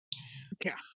 Rowling.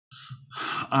 Yeah.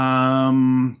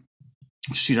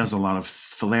 She does a lot of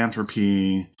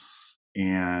philanthropy,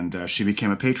 and she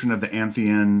became a patron of the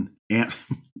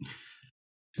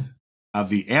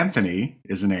Anthony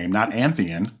is the name, not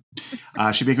Anthean.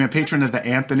 She became a patron of the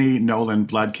Anthony Nolan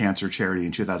Blood Cancer Charity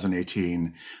in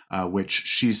 2018, which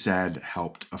she said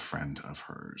helped a friend of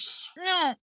hers.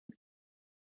 No.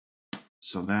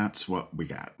 So that's what we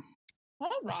got. All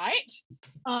right.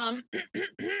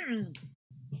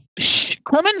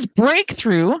 Colman's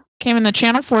breakthrough came in the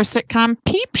Channel 4 sitcom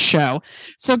Peep Show.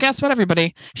 So guess what,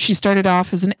 everybody? She started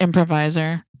off as an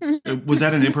improviser. Was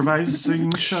that an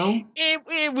improvising show?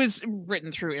 It was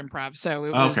written through improv, so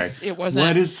it wasn't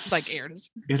what is like aired.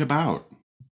 It about?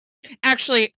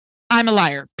 Actually, I'm a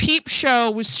liar. Peep Show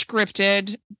was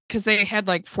scripted because they had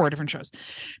like 4 different shows.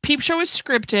 Peep Show was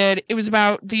scripted. It was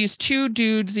about these 2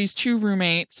 dudes, these 2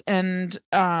 roommates, and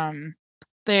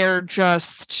they're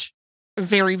just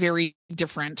very, very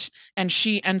different. And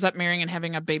she ends up marrying and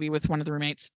having a baby with one of the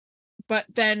roommates. But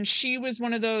then she was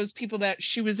one of those people that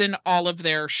she was in all of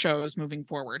their shows moving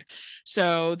forward.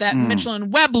 So that Mitchell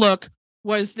and Webb look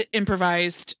was the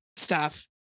improvised stuff.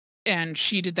 And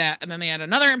she did that. And then they had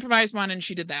another improvised one and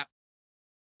she did that.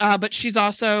 But she's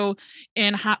also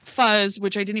in Hot Fuzz,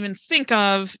 which I didn't even think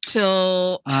of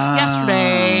till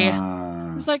yesterday.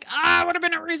 I was like, would have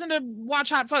been a reason to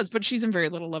watch Hot Fuzz, but she's in very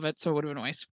little of it, so it would have been a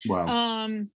waste. Wow.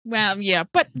 Well, yeah,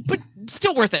 but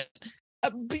still worth it.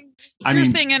 Your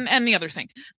thing and the other thing.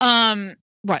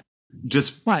 What?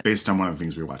 Just What? based on one of the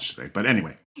things we watched today. But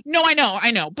anyway. No,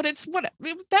 I know. But it's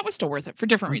that was still worth it for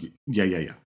different reasons.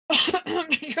 Yeah.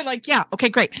 You're like, yeah, okay,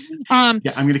 great. Yeah, I'm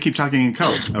going to keep talking in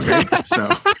code. Okay, so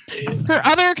her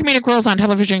other comedic roles on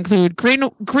television include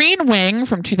Green Wing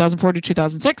from 2004 to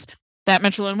 2006, That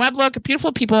Mitchell and Webb Look,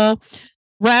 Beautiful People,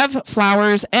 Rev,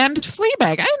 Flowers, and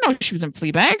Fleabag. I didn't know she was in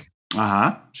Fleabag.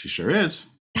 She sure is.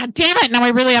 God damn it! Now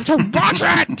I really have to watch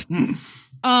it.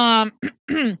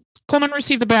 Colman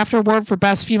received the BAFTA Award for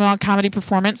Best Female Comedy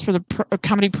Performance for the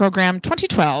comedy program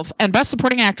 2012 and Best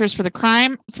Supporting Actress for the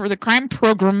crime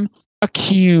program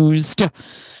Accused.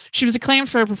 She was acclaimed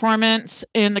for her performance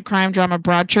in the crime drama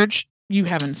Broadchurch. You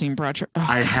haven't seen Broadchurch. Oh,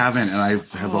 I haven't, and I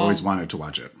have always wanted to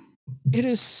watch it. It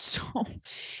is so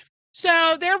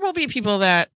there will be people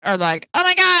that are like, oh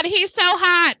my God, he's so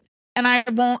hot. And I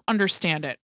won't understand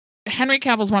it. Henry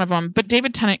Cavill's one of them, but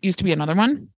David Tennant used to be another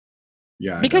one.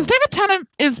 Yeah, because David Tennant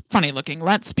is funny looking.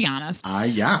 Let's be honest.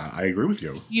 Yeah, I agree with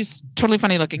you. He's totally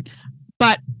funny looking,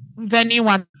 but then you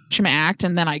watch him act,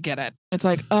 and then I get it. It's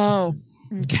like, oh,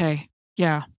 okay,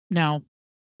 yeah, no,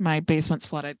 my basement's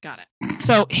flooded. Got it.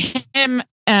 So him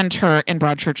and her in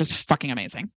Broadchurch is fucking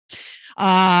amazing.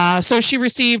 So she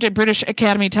received a British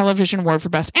Academy Television Award for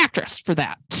Best Actress for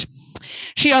that.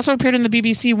 She also appeared in the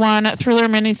BBC One thriller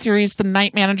miniseries The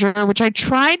Night Manager, which I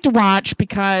tried to watch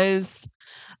because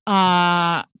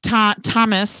Tom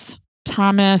Hiddleston.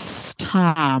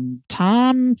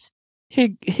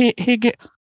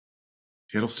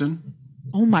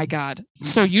 Oh my God.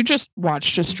 So you just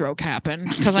watched a stroke happen,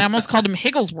 because I almost called him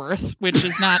Higglesworth, which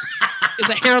is a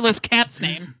hairless cat's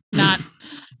name. Not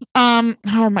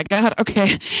oh my God.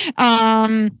 Okay.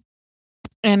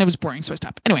 And it was boring, so I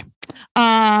stopped. Anyway.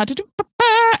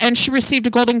 And she received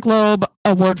a Golden Globe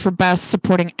Award for Best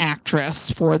Supporting Actress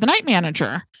for The Night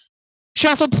Manager. She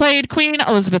also played Queen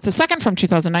Elizabeth II from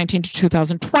 2019 to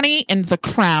 2020 in The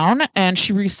Crown, and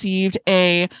she received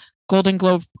a Golden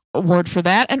Globe Award for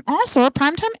that, and also a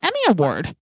Primetime Emmy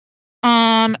Award.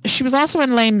 She was also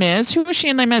in Les Mis. Who was she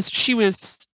in Les Mis? She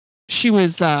was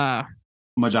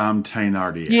Madame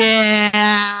Thénardier.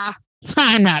 Yeah.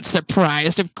 I'm not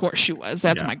surprised. Of course she was.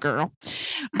 That's my girl.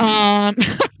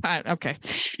 Okay.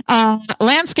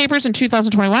 Landscapers in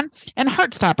 2021 and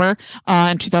Heartstopper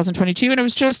in 2022. And it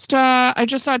was just, I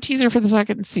just saw a teaser for the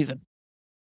second season.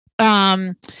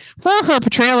 For her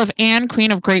portrayal of Anne,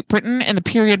 Queen of Great Britain in the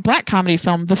period black comedy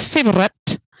film The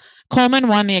Favourite, Colman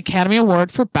won the Academy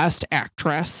Award for Best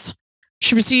Actress.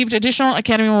 She received additional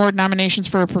Academy Award nominations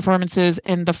for her performances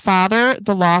in The Father,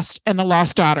 The Lost, and The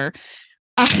Lost Daughter.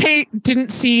 I didn't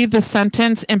see the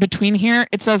sentence in between here.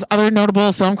 It says other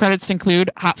notable film credits include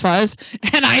Hot Fuzz.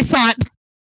 And I thought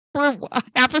for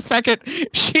half a second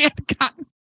she had gotten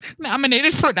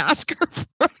nominated for an Oscar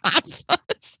for Hot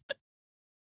Fuzz.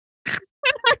 And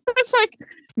I was like,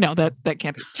 no, that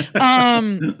can't be.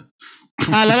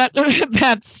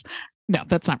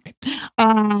 That's not right.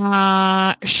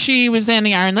 She was in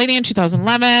The Iron Lady in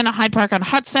 2011, Hyde Park on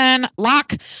Hudson,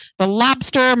 Locke, The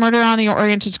Lobster, Murder on the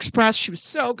Orient Express. She was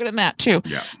so good in that too.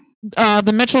 Yeah.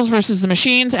 The Mitchells versus the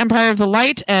Machines, Empire of the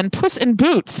Light, and Puss in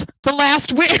Boots, The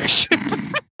Last Wish.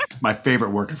 My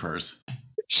favorite work of hers.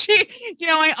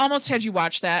 I almost had you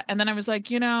watch that, and then I was like,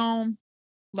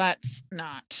 let's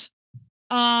not.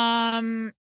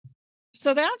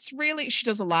 So that's really, she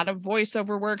does a lot of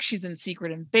voiceover work. She's in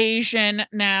Secret Invasion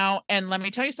now. And let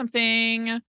me tell you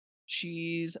something.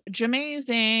 She's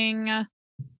amazing.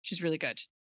 She's really good.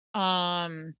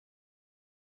 I'm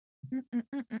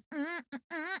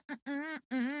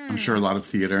sure a lot of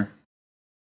theater,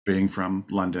 being from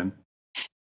London.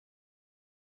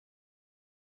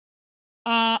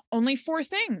 Only 4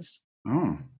 things.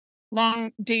 Oh.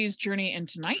 Long Day's Journey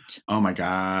into Night. Oh my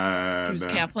God. She was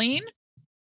Kathleen.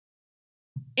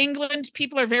 England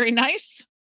People Are Very Nice,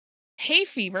 Hay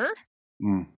Fever,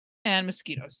 and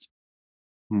Mosquitoes.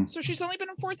 So she's only been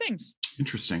in 4 things.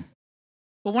 Interesting.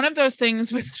 But one of those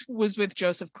things was with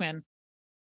Joseph Quinn,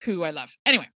 who I love.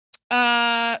 Anyway,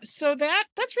 so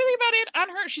that's really about it on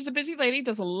her. She's a busy lady,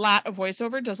 does a lot of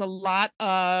voiceover, does a lot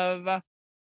of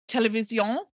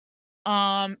television.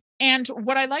 And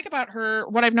what I like about her,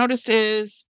 what I've noticed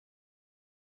is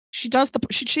she does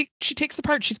she takes the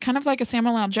part. She's kind of like a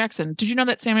Samuel L. Jackson. Did you know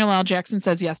that Samuel L. Jackson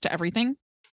says yes to everything?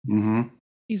 Mm-hmm.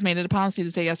 He's made it a policy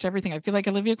to say yes to everything. I feel like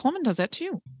Olivia Colman does that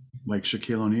too. Like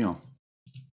Shaquille O'Neal.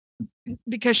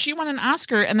 Because she won an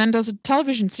Oscar and then does a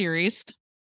television series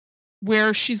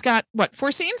where she's got,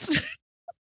 4 scenes?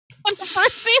 On the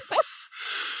first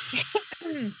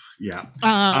season? Yeah.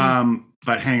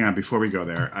 But hang on, before we go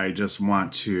there, I just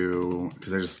want to,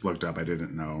 because I just looked up, I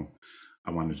didn't know. I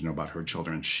wanted to know about her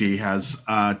children. She has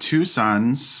 2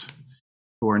 sons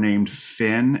who are named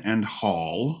Finn and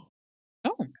Hall.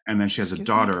 Oh. And then she has a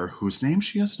daughter whose name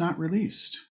she has not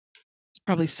released. It's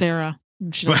probably Sarah.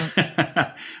 She doesn't.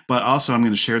 But also, I'm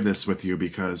going to share this with you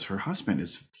because her husband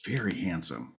is very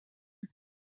handsome.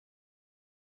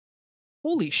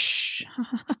 Holy he's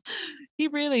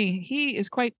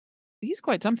quite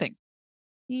something.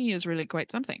 He is really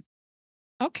quite something.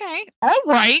 Okay. All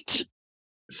right.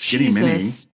 Skinny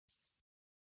Jesus. Minnie.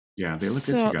 Yeah, they look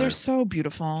good together. They're so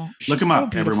beautiful. Look him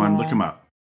up, everyone. Look him up.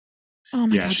 Oh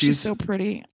my God, she's so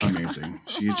pretty. Amazing.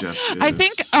 She just is. I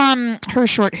think her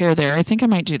short hair there, I think I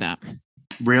might do that.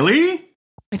 Really?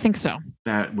 I think so.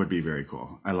 That would be very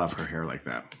cool. I love her hair like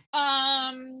that.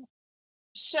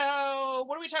 So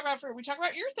what do we talk about we talk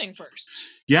about your thing first?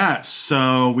 Yeah,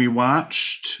 so we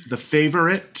watched The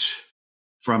Favorite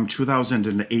from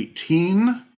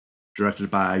 2018,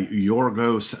 directed by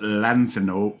Yorgos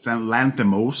Lanthimos.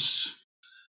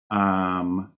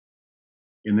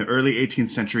 In the early 18th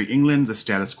century England, the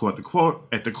status quo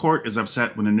at the court is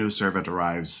upset when a new servant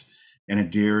arrives and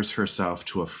endears herself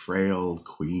to a frail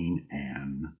Queen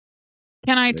Anne.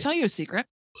 Can I tell you a secret?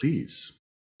 Please.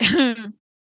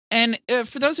 And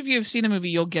for those of you who've seen the movie,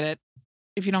 you'll get it.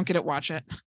 If you don't get it, watch it.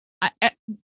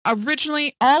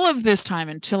 Originally, all of this time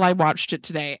until I watched it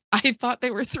today, I thought they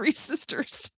were three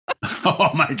sisters. Oh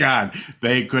my God.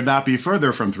 They could not be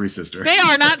further from three sisters. They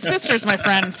are not sisters, my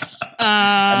friends.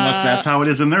 Unless that's how it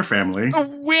is in their family.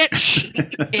 Which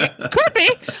it could be.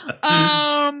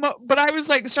 But I was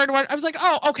like, I was like,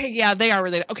 oh, okay, yeah, they are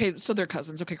related. Okay, so they're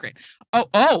cousins. Okay, great.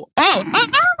 Oh.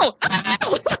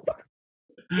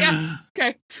 Yeah.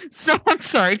 Okay. So I'm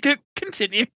sorry.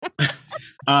 Continue.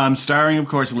 Starring, of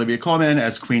course, Olivia Colman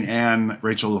as Queen Anne,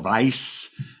 Rachel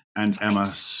Weisz, and Emma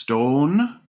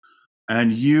Stone.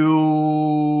 And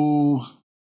you...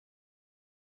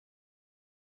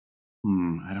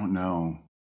 I don't know.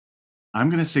 I'm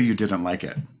going to say you didn't like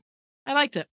it. I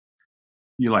liked it.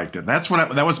 You liked it. That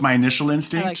was my initial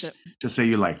instinct to say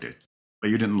you liked it, but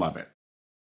you didn't love it.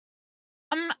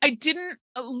 I didn't.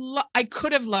 I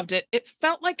could have loved it. It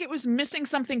felt like it was missing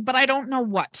something, but I don't know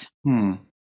what.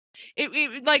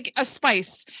 It like a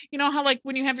spice. You know how like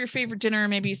when you have your favorite dinner,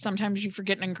 maybe sometimes you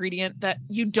forget an ingredient that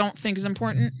you don't think is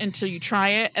important until you try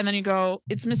it, and then you go,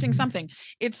 "It's missing something."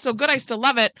 It's still good. I still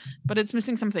love it, but it's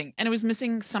missing something, and it was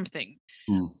missing something.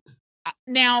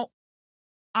 Now,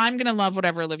 I'm gonna love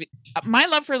whatever Olivia. My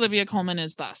love for Olivia Colman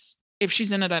is thus: if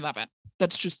she's in it, I love it.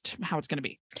 That's just how it's gonna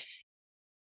be.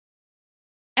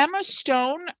 Emma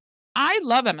Stone, I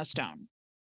love Emma Stone.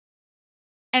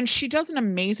 And she does an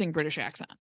amazing British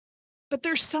accent. But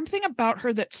there's something about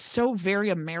her that's so very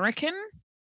American.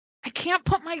 I can't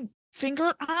put my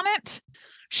finger on it.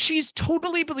 She's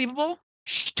totally believable.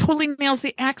 She totally nails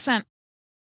the accent.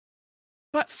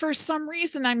 But for some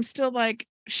reason, I'm still like,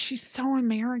 she's so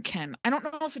American. I don't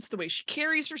know if it's the way she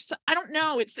carries herself. I don't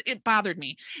know. It bothered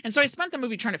me. And so I spent the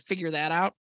movie trying to figure that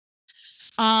out.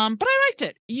 But I liked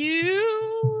it.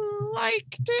 You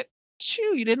liked it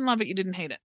too. You didn't love it. You didn't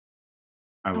hate it.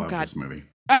 I love this movie.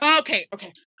 Okay.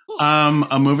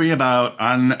 A movie about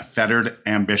unfettered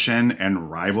ambition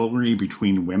and rivalry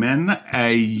between women.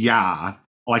 Yeah.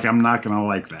 Like, I'm not going to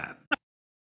like that.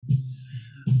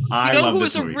 I love who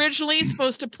this was movie. Originally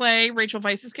supposed to play Rachel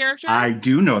Weisz's character? I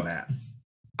do know that.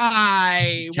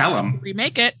 Tell him.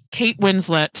 Remake it. Kate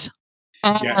Winslet.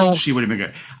 Yeah, she would have been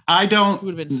good. I don't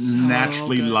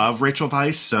naturally love Rachel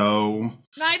Weisz, so...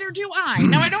 Neither do I.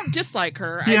 No, I don't dislike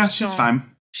her. Yeah, she's fine.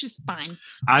 She's fine.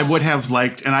 I would have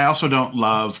liked... And I also don't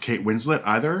love Kate Winslet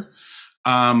either.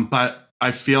 But I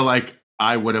feel like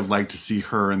I would have liked to see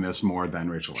her in this more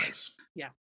than Rachel Weisz. Yeah.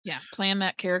 Playing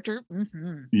that character.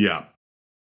 Yeah.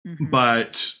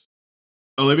 But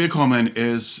Olivia Colman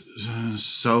is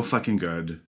so fucking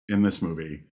good in this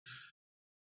movie.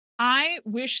 I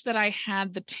wish that I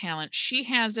had the talent. She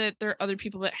has it. There are other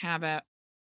people that have it.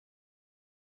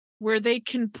 Where they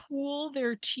can pool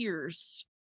their tears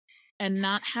and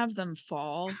not have them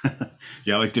fall.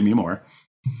 Yeah, like Demi Moore.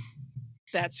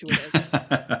 That's who it is.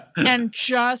 And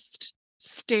just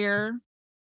stare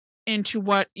into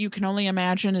what you can only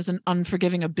imagine is an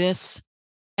unforgiving abyss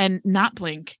and not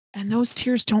blink. And those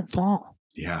tears don't fall.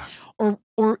 Yeah. Or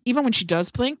even when she does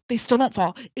blink, they still don't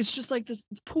fall. It's just like this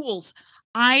pools.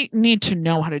 I need to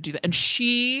know how to do that. And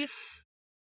she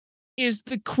is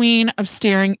the queen of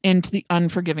staring into the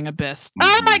unforgiving abyss.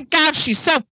 Oh my God, she's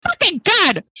so fucking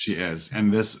good. She is.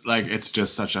 And this, like, it's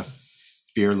just such a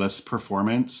fearless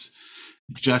performance.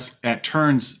 Just at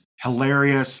turns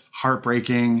hilarious,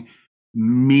 heartbreaking,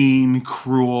 mean,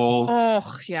 cruel.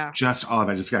 Oh, yeah. Just all of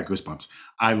it. I just got goosebumps.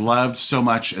 I loved so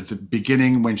much at the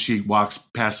beginning when she walks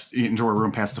past into her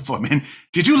room past the footman.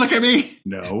 Did you look at me?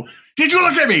 No. Did you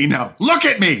look at me? No. Look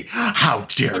at me. How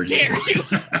dare you?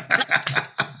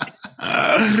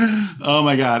 Oh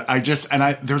my God.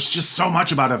 There's just so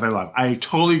much about it I love. I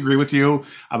totally agree with you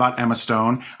about Emma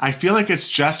Stone. I feel like it's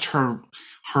just her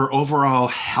overall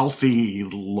healthy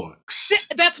looks.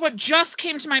 That's what just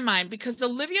came to my mind, because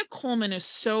Olivia Colman is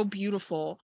so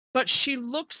beautiful, but she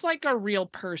looks like a real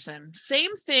person.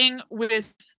 Same thing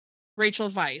with Rachel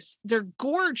Weisz. They're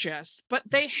gorgeous, but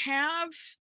they have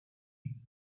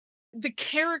the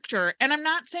character. And I'm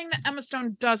not saying that Emma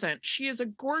Stone doesn't. She is a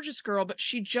gorgeous girl, but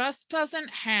she just doesn't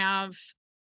have...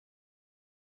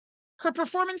 Her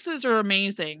performances are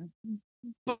amazing,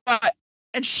 but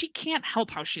and she can't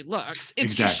help how she looks.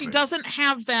 It's just she doesn't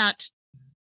have that.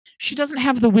 She doesn't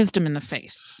have the wisdom in the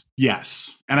face.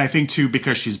 Yes, and I think too,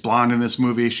 because she's blonde in this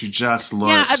movie, she just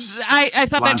looks. Yeah, I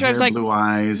thought that too. I was like, blue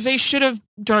eyes. They should have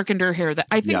darkened her hair.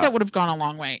 I think that would have gone a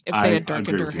long way if they had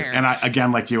darkened her hair. And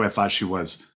again, like you, I thought she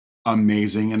was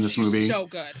amazing in this movie. So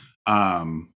good.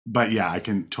 But yeah, I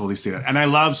can totally see that, and I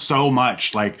love so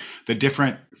much like the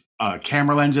different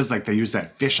camera lenses. Like they use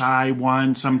that fisheye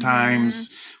one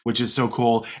sometimes, which is so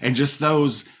cool, and just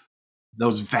those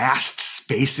vast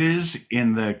spaces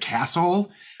in the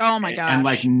castle. Oh my gosh. And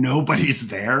like nobody's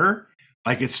there.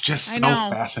 Like it's just so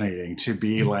fascinating to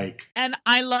be like. And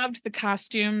I loved the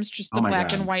costumes, just the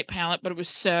black and white palette, but it was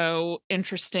so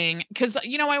interesting because,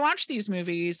 I watch these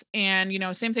movies and,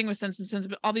 same thing with Sense and Sense,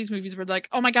 but all these movies were like,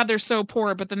 oh my God, they're so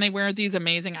poor, but then they wear these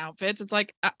amazing outfits. It's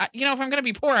like, if I'm going to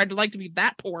be poor, I'd like to be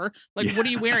that poor. Like, what are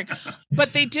you wearing?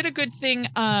 But they did a good thing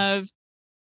of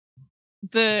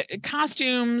the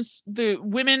costumes, the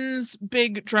women's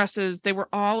big dresses, they were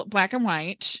all black and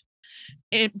white,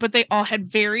 but they all had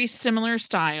very similar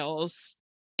styles,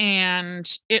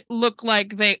 and it looked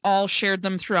like they all shared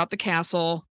them throughout the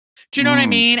castle. Do you know what I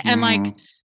mean? And like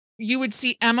you would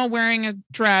see Emma wearing a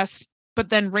dress, but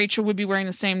then Rachel would be wearing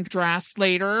the same dress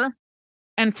later.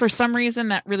 And for some reason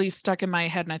that really stuck in my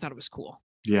head and I thought it was cool.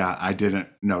 Yeah, I didn't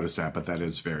notice that, but that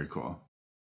is very cool.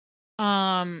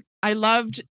 I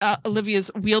loved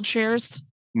Olivia's wheelchairs.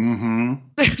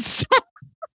 They're so.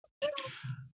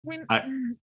 I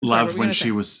loved when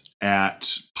she was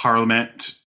at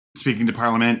Parliament, speaking to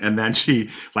Parliament, and then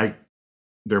she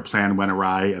their plan went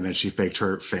awry, and then she faked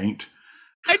her faint.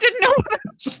 I didn't know what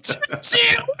to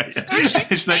do.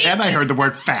 It's like, and I heard the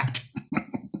word fat.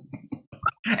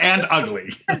 And ugly.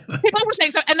 People were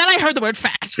saying so, and then I heard the word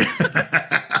fat.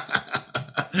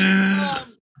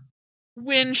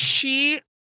 When she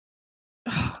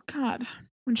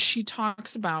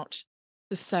talks about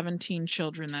the 17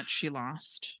 children that she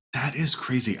lost. That is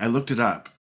crazy. I looked it up.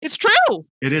 It's true.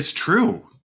 It is true.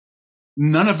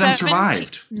 None of them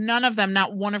survived. None of them.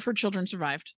 Not one of her children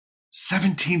survived.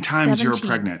 17 times you're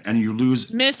pregnant and you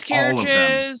lose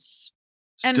miscarriages.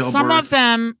 And some of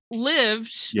them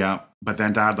lived. Yeah, but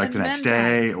then died the next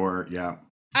day or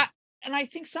and I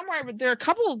think somewhere there are a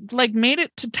couple made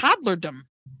it to toddlerdom.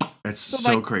 It's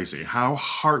so crazy. How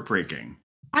heartbreaking.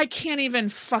 I can't even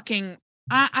fucking...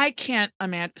 I can't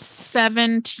imagine.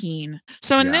 17.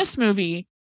 So in this movie,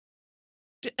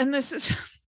 and this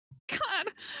is... God.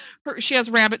 She has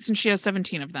rabbits and she has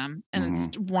 17 of them. And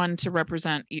it's one to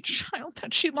represent each child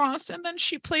that she lost. And then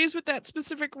she plays with that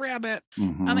specific rabbit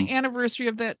on the anniversary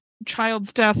of that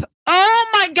child's death. Oh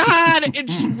my God. It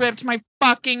just ripped my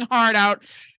fucking heart out.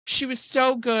 She was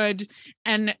so good.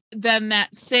 And then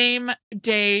that same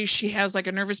day she has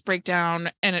a nervous breakdown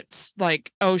and it's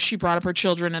she brought up her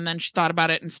children and then she thought about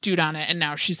it and stewed on it. And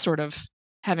now she's sort of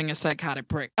having a psychotic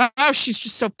break. Oh, she's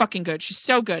just so fucking good. She's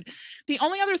so good. The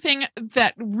only other thing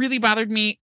that really bothered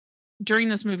me during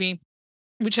this movie,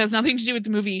 which has nothing to do with the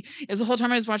movie, is the whole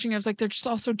time I was watching, I was like, they're just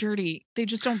all so dirty. They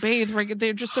just don't bathe. Right?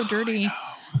 They're just so dirty.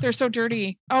 They're so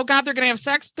dirty. Oh God, they're going to have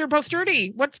sex. They're both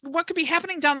dirty. What could be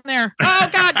happening down there? Oh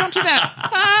God, don't do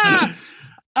that.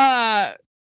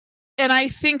 And I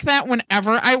think that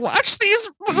whenever I watch these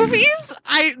movies,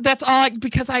 that's all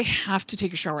because I have to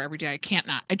take a shower every day. I can't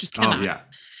not. I just cannot. Oh yeah.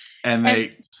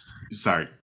 Sorry.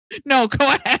 No, go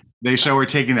ahead. They show her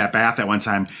taking that bath at one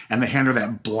time and they hand her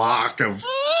that block of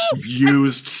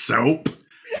used soap.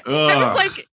 I was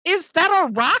like, is that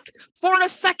a rock? For a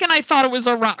second, I thought it was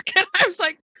a rock. And I was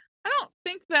like, I don't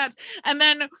think that. And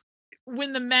then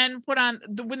when the men put on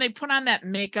that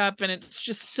makeup and it's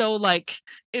just so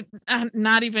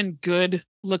not even good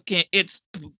looking. It's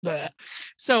bleh.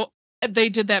 So they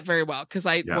did that very well because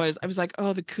I was like,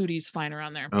 oh, the cooties flying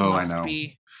around there. Oh, I know.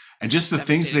 And just the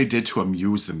things they did to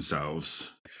amuse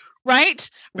themselves. Right?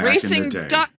 Racing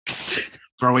ducks.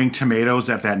 throwing tomatoes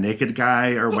at that naked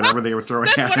guy or whatever they were throwing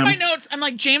at him. That's one of my notes. I'm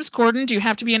like, James Corden, do you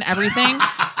have to be in everything?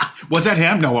 Was that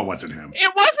him? No, it wasn't him.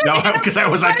 It wasn't him. Because I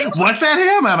was like, was that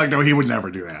him? I'm like, no, he would never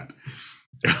do that.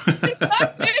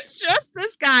 It's just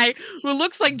this guy who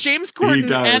looks like James Corden. He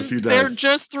does. They're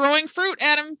just throwing fruit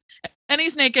at him. And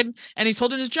he's naked and he's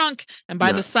holding his junk. And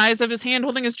by the size of his hand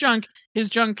holding his junk is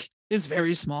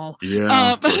very small.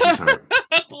 Yeah.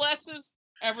 Bless his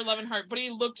ever-loving heart. But he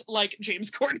looked like James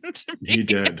Corden to me. He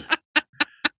did.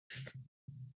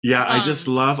 Yeah, I just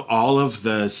love all of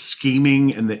the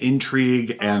scheming and the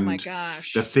intrigue and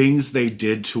the things they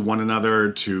did to one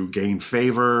another to gain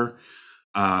favor.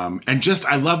 And just,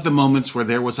 I love the moments where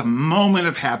there was a moment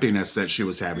of happiness that she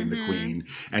was having, the queen,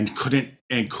 and couldn't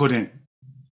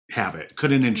have it,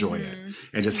 couldn't enjoy it,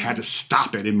 and just had to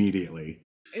stop it immediately.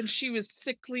 And she was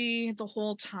sickly the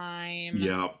whole time.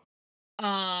 Yep.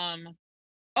 I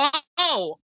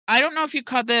don't know if you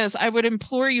caught this. I would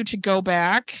implore you to go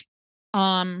back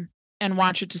and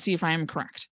watch it to see if I am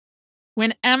correct.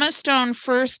 When Emma Stone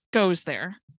first goes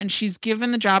there and she's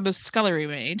given the job of scullery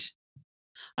maid,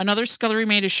 another scullery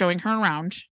maid is showing her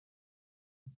around.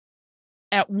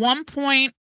 At one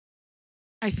point,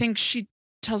 I think she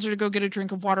tells her to go get a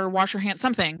drink of water, wash her hands,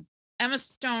 something. Emma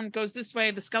Stone goes this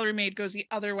way, the scullery maid goes the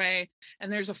other way,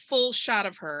 and there's a full shot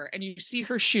of her, and you see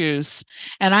her shoes.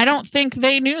 And I don't think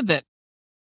they knew that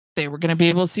they were going to be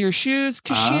able to see her shoes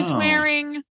because she's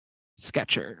wearing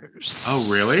Skechers.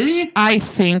 Oh, really? I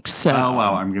think so. Oh,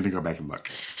 wow. I'm going to go back and look.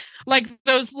 Like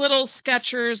those little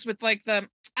Skechers with like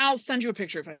I'll send you a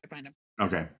picture if I find them.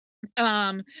 Okay.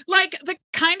 Like the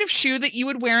kind of shoe that you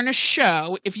would wear in a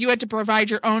show if you had to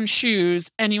provide your own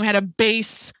shoes and you had a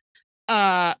base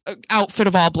outfit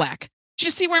of all black. Do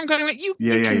you see where I'm going? You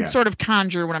can sort of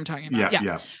conjure what I'm talking about.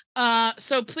 Yeah.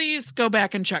 So please go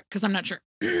back and check because I'm not sure.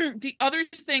 The other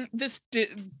thing, this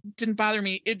didn't bother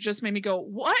me. It just made me go,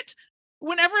 what?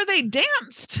 Whenever they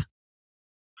danced,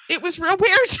 it was real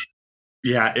weird.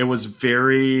 Yeah, it was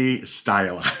very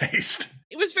stylized.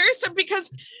 It was very stuff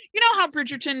because you know how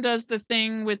Bridgerton does the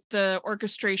thing with the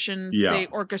orchestrations. They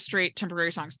orchestrate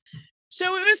temporary songs.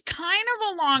 So it was kind of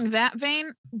along that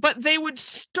vein, but they would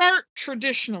start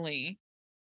traditionally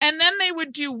and then they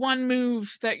would do one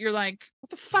move that you're like, what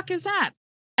the fuck is that?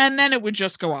 And then it would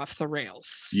just go off the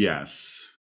rails.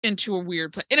 Yes. Into a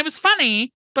weird place. And it was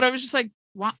funny, but I was just like,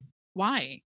 why?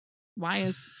 Why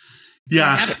is...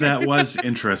 Yeah, that was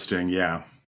interesting. Yeah.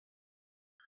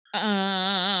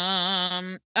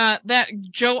 That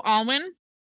Joe Alwyn,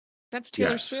 that's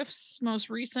Taylor Swift's most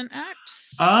recent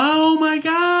ex. Oh my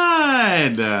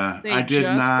God. I did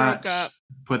not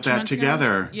put that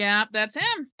together. Yeah, that's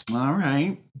him. All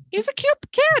right. He's a cute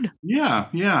kid.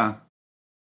 Yeah.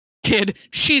 Kid.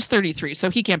 She's 33,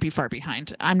 so he can't be far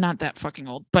behind. I'm not that fucking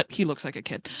old, but he looks like a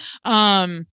kid.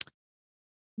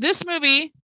 This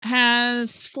movie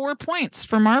has 4 points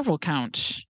for Marvel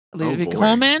count. Olivia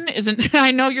Colman isn't.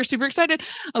 I know you're super excited.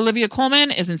 Olivia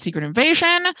Colman is in Secret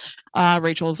Invasion.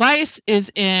 Rachel Weisz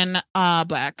is in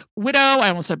Black Widow. I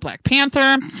almost said Black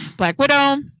Panther. Black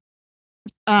Widow.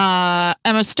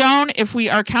 Emma Stone, if we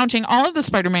are counting all of the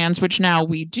Spider-Mans, which now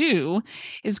we do,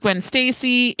 is Gwen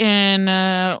Stacy in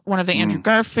one of the Andrew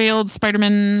Garfield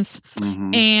Spider-Mans.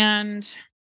 And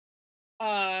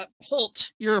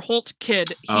Holt, your Holt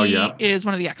kid, he is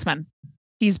one of the X-Men.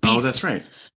 He's Beast. Oh, that's right.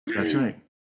 That's right.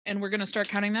 And we're going to start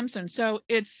counting them soon. So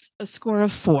it's a score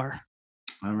of 4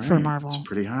 for Marvel. It's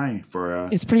pretty high for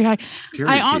it's pretty high.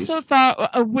 I also piece. thought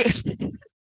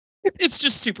it's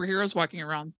just superheroes walking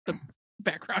around the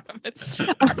background of it.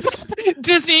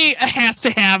 Disney has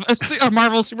to have a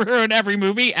Marvel superhero in every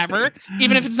movie ever,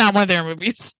 even if it's not one of their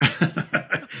movies.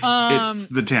 It's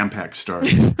the Tampax story.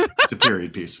 It's a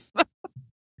period piece.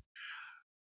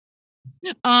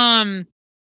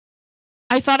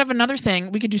 I thought of another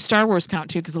thing. We could do Star Wars count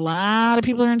too, because a lot of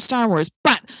people are in Star Wars.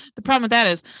 But the problem with that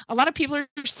is a lot of people are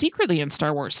secretly in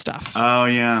Star Wars stuff. Oh,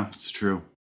 yeah, it's true.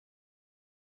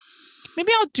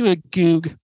 Maybe I'll do a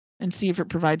Goog and see if it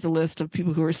provides a list of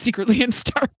people who are secretly in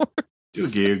Star Wars. Do a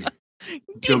Goog.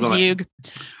 Goog.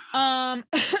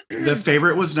 The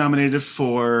Favorite was nominated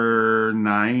for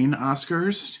 9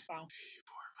 Oscars. Wow.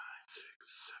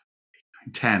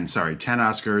 10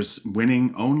 Oscars,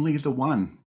 winning only the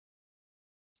one.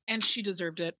 And she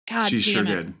deserved it. God, she sure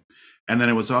did. And then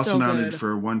it was also nominated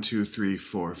for 1, 2, 3,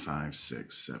 4, 5,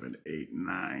 6, 7, 8,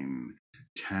 9,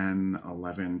 10,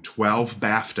 11, 12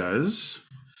 BAFTAs.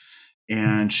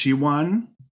 And she won.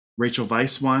 Rachel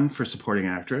Weisz won for supporting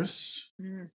actress.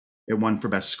 It won for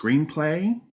best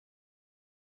screenplay.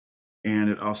 And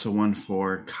it also won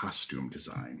for costume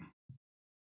design.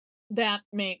 That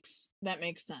makes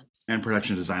sense. And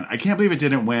production design. I can't believe it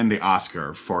didn't win the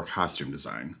Oscar for costume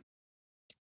design.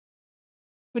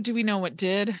 But do we know what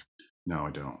did? No,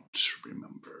 I don't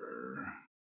remember.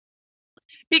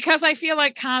 Because I feel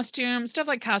like stuff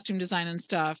like costume design and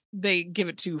stuff, they give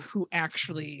it to who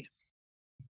actually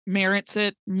merits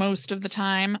it most of the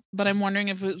time. But I'm wondering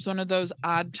if it was one of those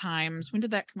odd times. When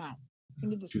did that come out? When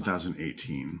did this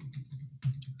 2018.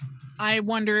 I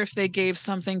wonder if they gave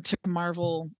something to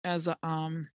Marvel as a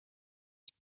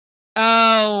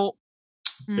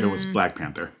It was Black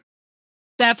Panther.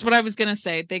 That's what I was gonna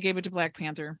say. They gave it to Black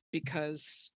Panther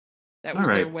because that was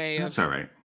their way of. That's all right.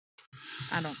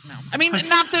 I don't know. I mean,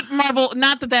 not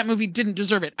that movie didn't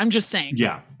deserve it. I'm just saying.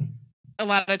 Yeah. A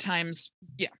lot of times,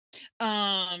 yeah.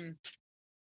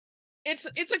 It's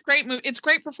a great movie. It's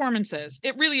great performances.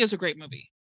 It really is a great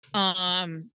movie.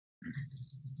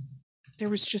 There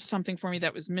was just something for me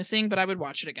that was missing, but I would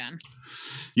watch it again.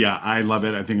 Yeah, I love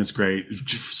it. I think it's great.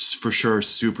 For sure,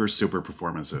 super, super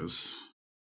performances.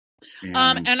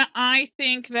 And I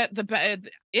think that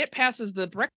it passes the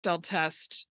Bechdel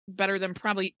test better than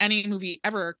probably any movie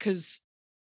ever, because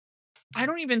I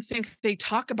don't even think they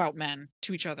talk about men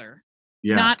to each other.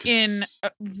 Yeah, not in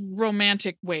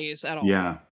romantic ways at all.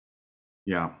 Yeah.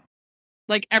 Yeah.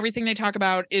 Like everything they talk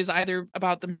about is either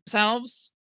about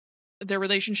themselves, their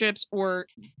relationships, or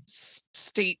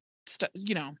state stuff,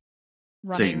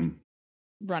 running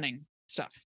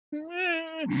stuff.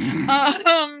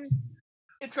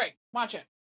 It's great. Watch it.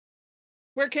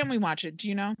 Where can we watch it? Do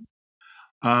you know?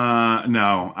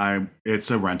 No, it's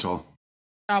a rental.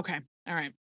 Okay. All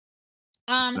right.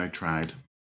 I tried.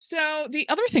 So the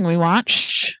other thing we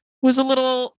watched was a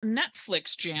little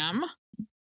Netflix jam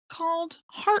called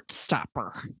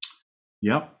Heartstopper.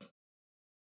 Yep.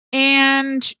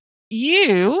 And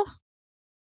you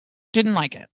didn't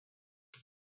like it.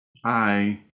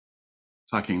 I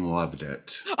fucking loved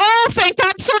it. Oh, thank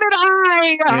God, so did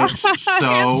I. It's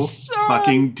so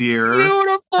fucking dear.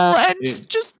 Beautiful. And it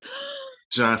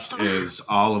just is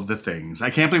all of the things. I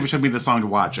can't believe it took me this long to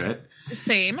watch it.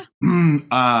 Same.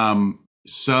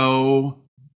 So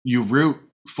you root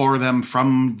for them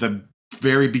from the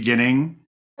very beginning.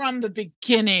 From the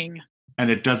beginning.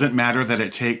 And it doesn't matter that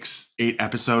it takes 8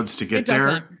 episodes to get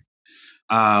there.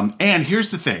 And here's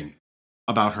the thing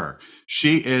about her.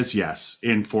 She is, yes,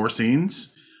 in 4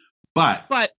 scenes. But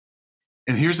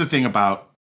and here's the thing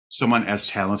about someone as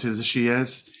talented as she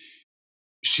is.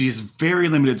 She's very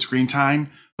limited screen time,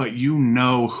 but you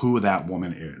know who that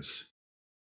woman is.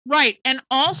 Right. And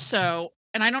also,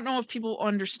 and I don't know if people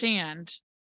understand,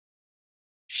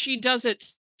 she does it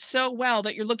so well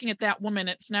that you're looking at that woman.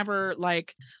 It's never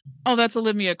like, oh, that's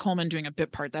Olivia Colman doing a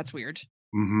bit part. That's weird.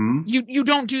 Mm-hmm. You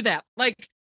don't do that. Like,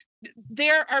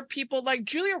 there are people like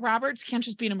Julia Roberts can't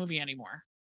just be in a movie anymore.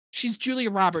 She's Julia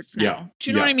Roberts now. Yeah. Do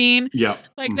you know what I mean? Yeah.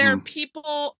 Like, there are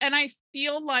people, and I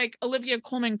feel like Olivia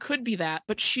Colman could be that,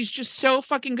 but she's just so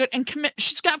fucking good and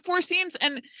she's got 4 scenes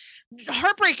and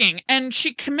heartbreaking, and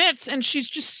she commits, and she's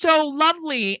just so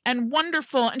lovely and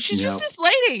wonderful, and she's just this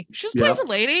lady. She just plays a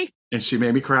lady. And she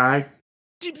made me cry.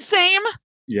 Same.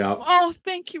 Yeah. Oh,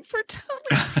 thank you for telling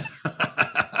me.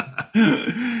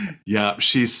 Yeah,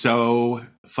 she's so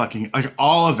fucking, like,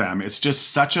 all of them. It's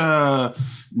just such a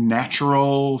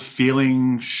natural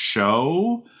feeling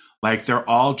show. Like, they're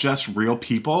all just real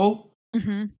people.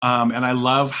 Mm-hmm. And I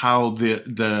love how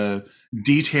the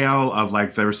detail of,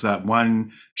 like, there's that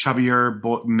one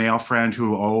chubbier male friend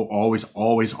who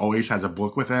always has a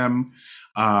book with him.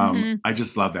 I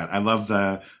just love that. I love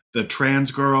the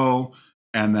trans girl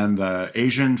and then the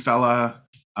Asian fella.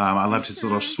 I loved his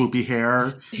little swoopy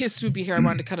hair. His swoopy hair. I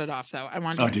wanted to cut it off, though. I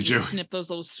wanted to snip those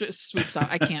little swoops off.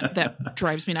 I can't. That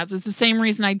drives me nuts. It's the same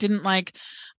reason I didn't like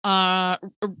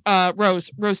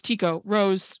Rose Tico.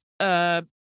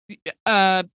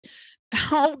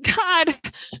 Oh God,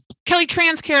 Kelly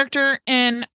Tran's character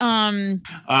in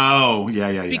Oh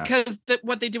yeah. Because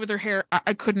what they did with her hair,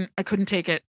 I couldn't take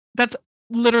it. That's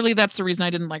the reason I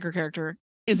didn't like her character,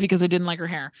 is because I didn't like her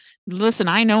hair. Listen,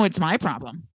 I know it's my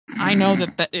problem. I know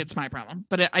that it's my problem,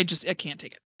 but I can't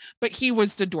take it. But he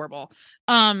was adorable.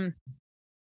 You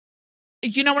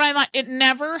know what I like? It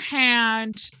never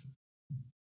had.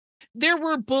 There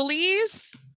were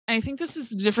bullies. I think this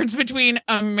is the difference between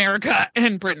America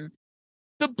and Britain.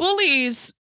 The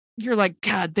bullies, you're like,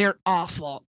 God, they're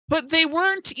awful, but they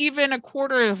weren't even a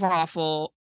quarter of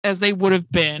awful as they would have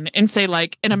been in, say,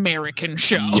 like an American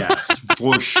show. Yes,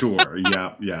 for sure.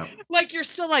 Yeah. Like, you're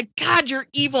still like, God, you're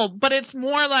evil, but it's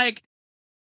more like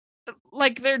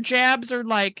their jabs are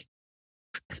like,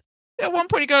 at one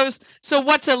point he goes, so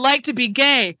what's it like to be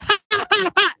gay?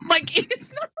 Like,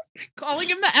 it's not calling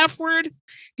him the F word.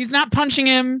 He's not punching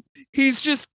him. He's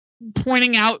just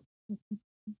pointing out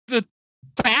the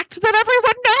fact that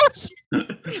everyone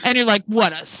knows. And you're like,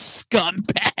 what a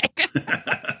scumbag.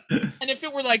 And if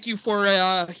it were like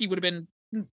Euphoria, he would have been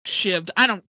shivved. I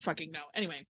don't fucking know.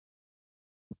 Anyway.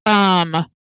 And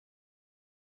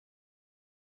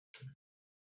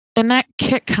that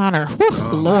Kit Connor. Whew,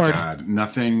 oh Lord. My God.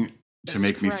 Nothing to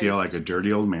make me feel like a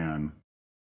dirty old man.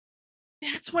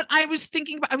 That's what I was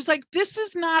thinking about. I was like, this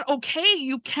is not okay.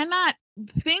 You cannot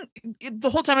think. The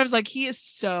whole time I was like, he is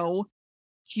so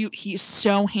cute. He is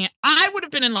so I would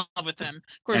have been in love with him.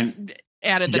 Of course,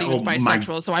 added that he was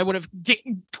bisexual, so I would have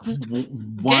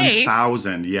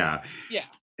 1,000, yeah. Yeah.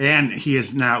 And he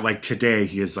is now, like, today,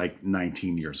 he is like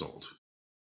 19 years old.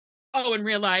 Oh, in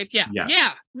real life? Yeah.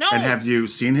 No. And have you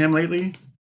seen him lately?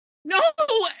 No,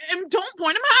 and don't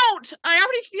point him out. I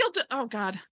already feel oh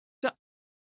God.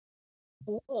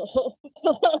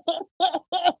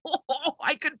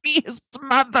 I could be his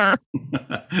mother.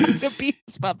 I could be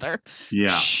his mother.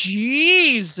 Yeah.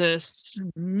 Jesus,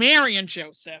 Mary and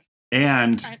Joseph.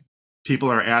 And people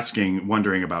are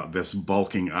wondering about this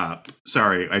bulking up.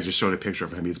 Sorry, I just showed a picture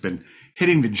of him. He's been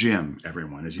hitting the gym,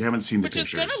 everyone. If you haven't seen the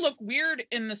pictures. Which is going to look weird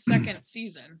in the second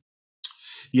season.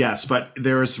 Yes, but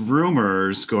there's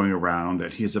rumors going around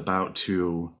that he's about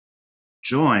to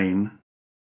join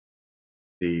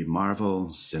the Marvel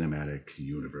Cinematic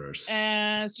Universe.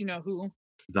 As you know who?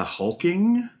 The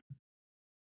Hulking?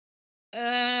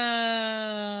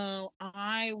 Oh,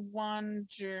 I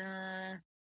wonder.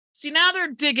 See, now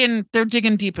they're digging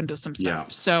deep into some stuff.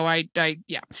 Yeah. So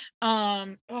yeah.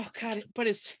 Oh God, but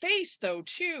his face though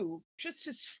too, just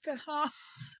his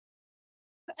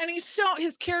and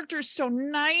his character is so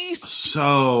nice.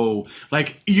 So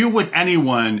like you would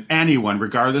anyone,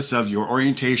 regardless of your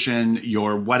orientation,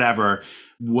 your whatever,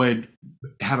 would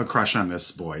have a crush on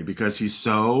this boy because he's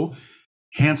so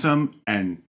handsome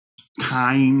and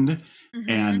kind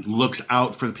and looks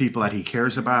out for the people that he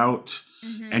cares about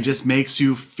and just makes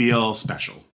you feel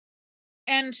special.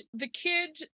 And the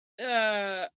kid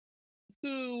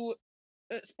who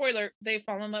spoiler, they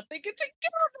fall in love, they get together.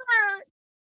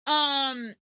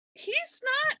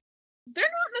 They're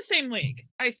not in the same league.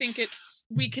 I think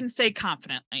we can say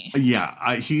confidently.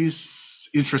 Yeah, he's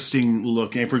interesting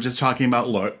looking. If we're just talking about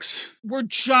looks. We're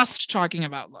just talking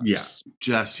about looks.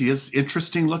 Yeah, he is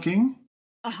interesting looking.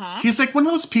 He's like one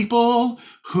of those people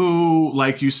who,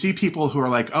 like, you see people who are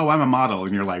like, oh, I'm a model.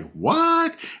 And you're like,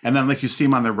 what? And then, like, you see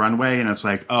him on the runway and it's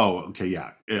like, oh, okay,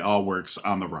 yeah, it all works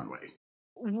on the runway.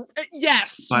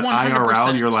 Yes, but 100%.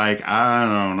 IRL, you're like, I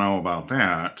don't know about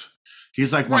that.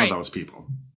 He's like one of those people.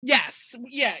 Yes,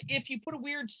 yeah. If you put a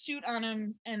weird suit on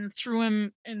him and threw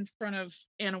him in front of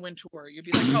Anna Wintour, you'd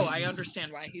be like, oh, I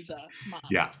understand why he's a mom.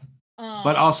 Yeah,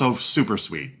 but also super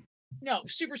sweet. No,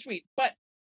 super sweet. But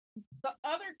the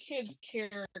other kid's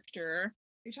character,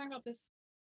 are you talking about this?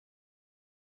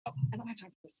 Oh, I don't have time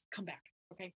for this. Come back,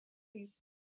 okay, please.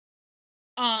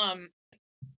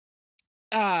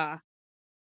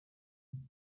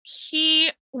 He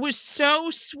was so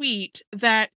sweet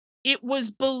that it was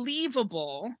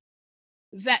believable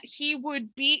that he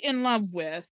would be in love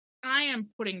with. I am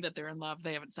putting that they're in love.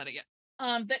 They haven't said it yet.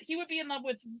 That he would be in love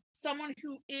with someone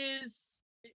who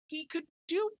he could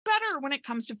do better when it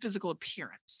comes to physical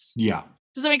appearance. Yeah.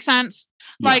 Does that make sense?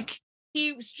 Yeah. Like,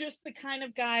 he was just the kind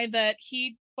of guy that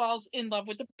he falls in love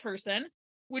with the person,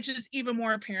 which is even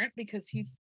more apparent because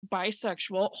he's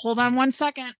bisexual. Hold on one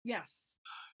second. Yes.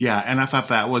 Yeah, and I thought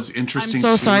that was interesting. I'm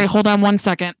so sorry. Hold on one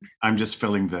second. I'm just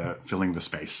filling the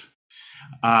space.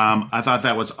 I thought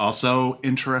that was also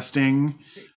interesting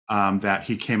that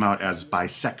he came out as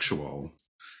bisexual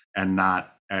and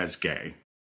not as gay,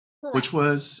 correct. Which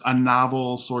was a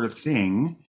novel sort of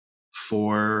thing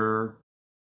for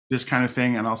this kind of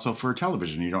thing and also for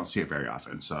television. You don't see it very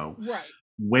often. So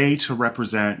way to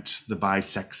represent the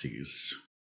bisexies.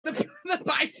 The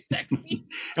bisexy.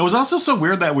 It was also so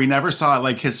weird that we never saw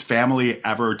like his family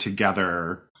ever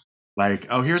together. Like,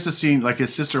 oh, here's a scene, like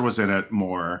his sister was in it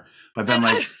more, but then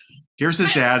like here's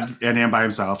his dad and him by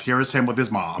himself. Here's him with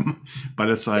his mom. But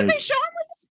it's like, did they show him with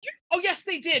his? Oh yes,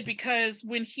 they did, because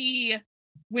when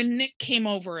Nick came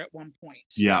over at one point.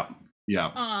 Yeah.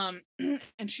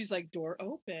 And she's like, door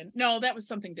open. No, that was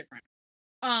something different.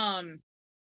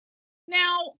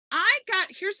 Now,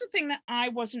 here's the thing that I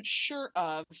wasn't sure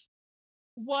of.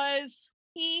 Was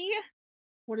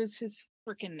what is his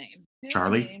freaking name?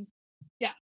 Charlie?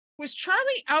 Yeah. Was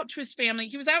Charlie out to his family?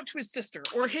 He was out to his sister,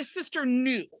 or his sister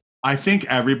knew? I think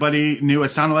everybody knew. It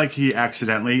sounded like he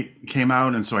accidentally came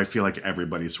out, and so I feel like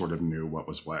everybody sort of knew what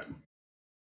was what.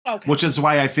 Okay. Which is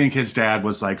why I think his dad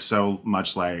was like so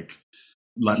much like,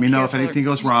 let Be me know if careful. anything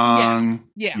goes wrong.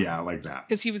 Yeah. Like that.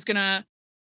 Because he was gonna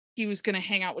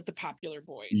hang out with the popular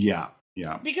boys. Yeah.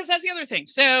 Because that's the other thing.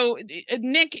 So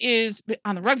Nick is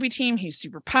on the rugby team. He's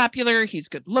super popular. He's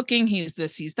good looking. He's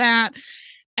this, he's that.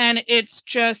 And it's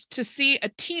just to see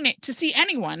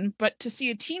anyone, but to see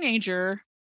a teenager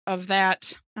of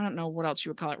that, I don't know what else you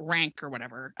would call it, rank or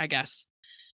whatever, I guess,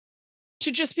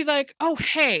 to just be like, oh,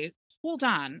 hey, hold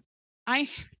on.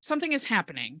 Something is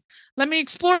happening. Let me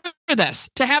explore this.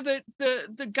 To have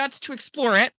the guts to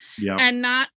explore it and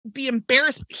not be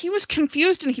embarrassed. He was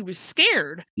confused and he was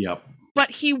scared. Yep.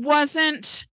 But he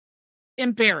wasn't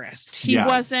embarrassed. He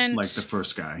wasn't like the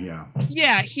first guy.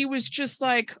 Yeah, he was just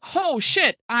like, oh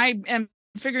shit, I am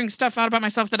figuring stuff out about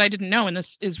myself that I didn't know, and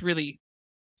this is really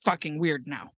fucking weird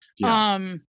now.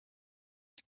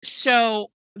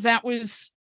 So that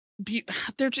was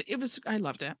I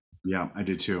loved it. Yeah, I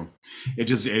did too.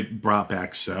 It brought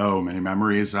back so many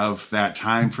memories of that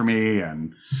time for me,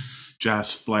 and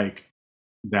just like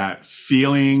that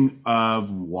feeling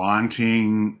of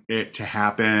wanting it to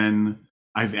happen.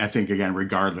 I think, again,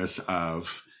 regardless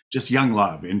of just young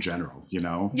love in general,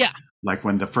 Yeah. Like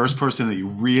when the first person that you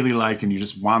really like and you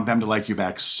just want them to like you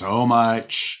back so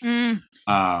much.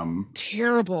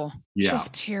 Terrible. Yeah.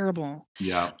 Just terrible.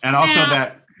 Yeah. And also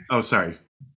sorry.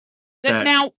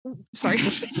 Sorry.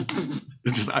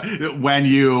 Just when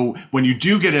you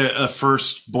do get a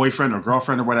first boyfriend or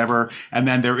girlfriend or whatever, and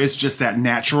then there is just that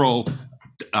natural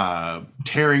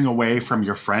tearing away from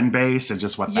your friend base and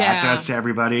just what that does to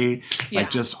everybody. Like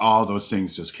just all those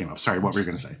things just came up. Sorry, what were you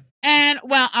going to say? And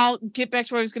well, I'll get back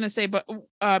to what I was going to say, but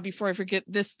before I forget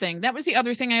this thing, that was the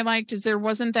other thing I liked, is there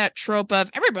wasn't that trope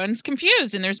of everyone's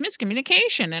confused and there's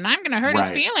miscommunication and I'm going to hurt his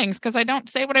feelings because I don't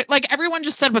say everyone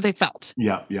just said what they felt.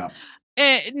 Yeah.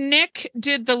 Nick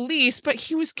did the least, but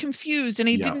he was confused and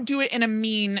he didn't do it in a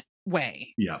mean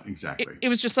way. Yeah, exactly. It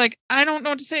was just like, I don't know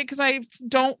what to say because I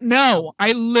don't know.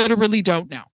 I literally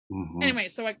don't know. Mm-hmm. Anyway,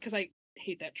 so because I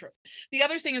hate that trope. The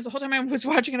other thing is, the whole time I was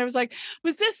watching it, I was like,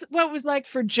 was this what it was like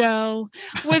for Joe?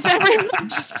 Was everyone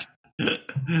just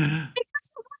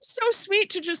it's so sweet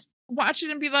to just watch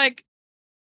it and be like,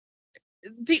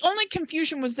 the only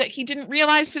confusion was that he didn't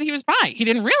realize that he was bi. He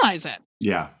didn't realize it.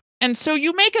 Yeah. And so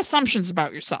you make assumptions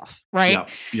about yourself, right?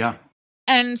 Yeah.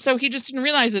 And so he just didn't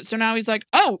realize it. So now he's like,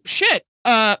 oh shit.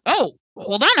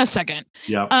 Hold on a second.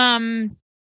 Yeah.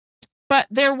 But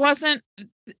there wasn't,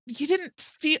 you didn't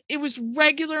feel, it was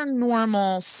regular,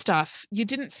 normal stuff. You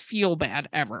didn't feel bad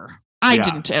ever. I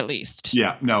didn't, at least.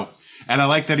 Yeah, no. And I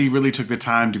like that he really took the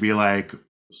time to be like,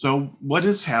 so what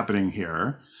is happening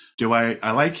here? Do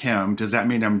I like him? Does that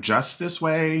mean I'm just this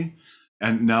way?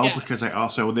 And no, because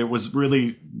there was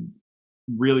really,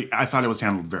 I thought it was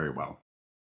handled very well.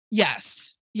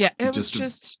 Yes. Yeah. It was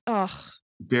just,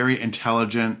 very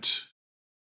intelligent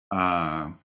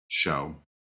show.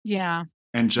 Yeah.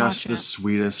 And just the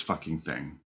sweetest fucking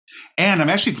thing. And I'm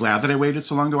actually glad that I waited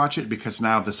so long to watch it, because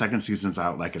now the second season's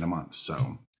out like in a month. So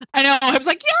I know. I was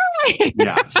like, yay!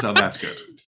 Yeah, so that's good.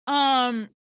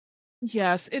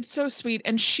 Yes, it's so sweet.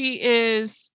 And she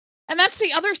is, and that's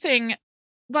the other thing,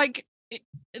 like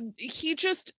he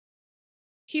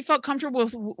felt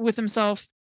comfortable with himself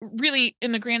really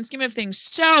in the grand scheme of things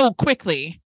so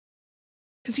quickly,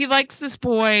 because he likes this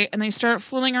boy and they start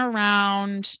fooling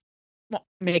around. Well,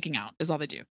 making out is all they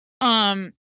do.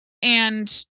 And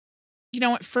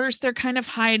at first they're kind of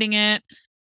hiding it,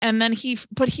 and then he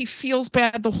feels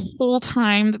bad the whole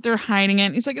time that they're hiding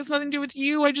it. He's like, it's nothing to do with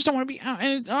you. I just don't want to be out.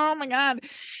 And oh my God.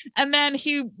 And then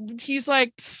he's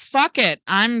like, fuck it.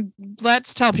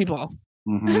 Let's tell people.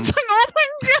 Mm-hmm. It's like, oh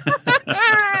my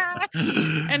God.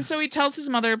 And so he tells his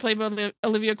mother, played by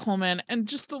Olivia Colman, and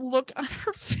just the look on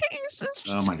her face is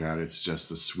just, oh my God, it's just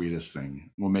the sweetest thing.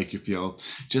 Will make you feel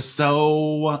just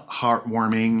so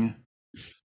heartwarming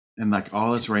and like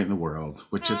all is right in the world,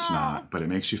 which it's not, but it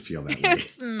makes you feel that way.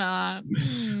 It's not.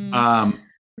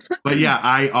 But yeah,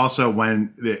 I also,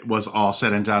 when it was all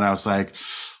said and done, I was like,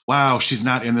 wow, she's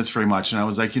not in this very much. And I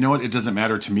was like, you know what? It doesn't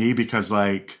matter to me, because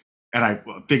like, and I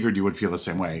figured you would feel the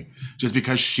same way, just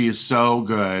because she is so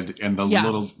good in the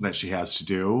little that she has to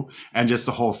do. And just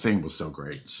the whole thing was so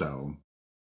great. So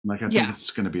like, I think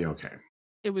it's going to be okay.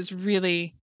 It was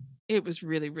really,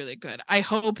 really good. I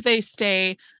hope they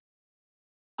stay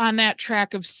on that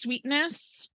track of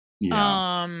sweetness.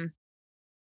 Yeah.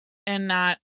 And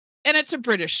it's a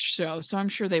British show, so I'm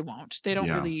sure they won't. They don't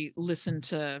really listen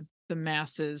to the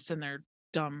masses and their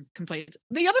dumb complaints.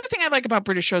 The other thing I like about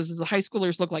British shows is the high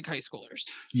schoolers look like high schoolers.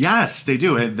 Yes, they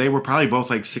do. And they were probably both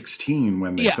like 16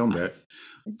 when they filmed it.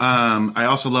 I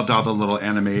also loved all the little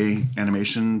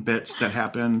animation bits that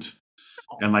happened,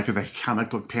 and like the comic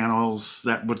book panels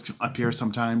that would appear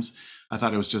sometimes. I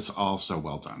thought it was just all so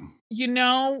well done. You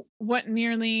know what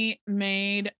nearly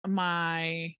made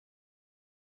my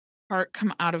heart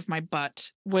come out of my butt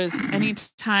was any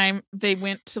time they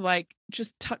went to like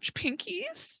just touch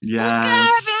pinkies.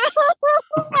 Yes.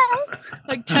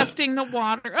 Like testing the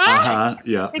water.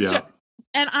 Yeah.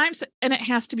 And it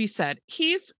has to be said,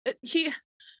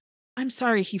 I'm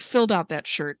sorry, he filled out that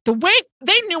shirt. The way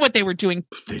they knew what they were doing.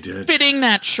 They did. Fitting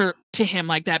that shirt to him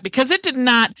like that, because it did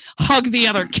not hug the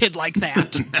other kid like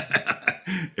that.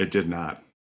 It did not.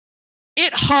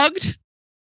 It hugged.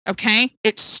 Okay.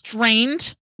 It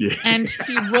strained. Yeah. And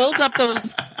he rolled up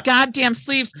those goddamn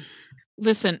sleeves.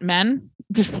 Listen, men,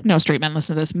 no straight men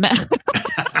listen to this. Men,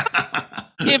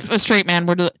 if a straight man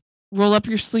were to roll up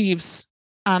your sleeves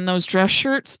on those dress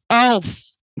shirts, oh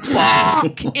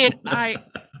fuck it!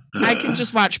 I can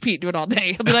just watch Pete do it all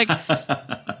day. He'll be like,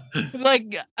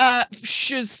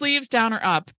 sleeves down or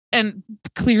up, and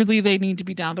clearly they need to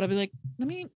be down. But I'll be like, let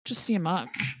me just see him up.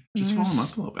 Just roll him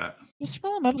up a little bit. Just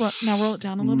roll him up a little. Now roll it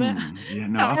down a little bit. Yeah,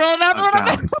 no, up,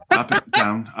 down, up,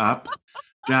 down, up,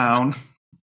 down.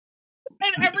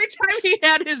 And every time he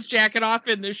had his jacket off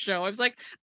in this show, I was like,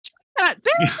 they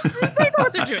know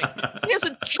what they're doing. He has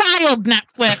a child,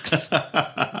 Netflix.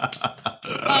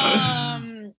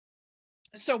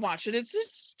 So watch it.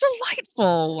 It's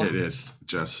delightful. It is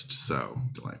just so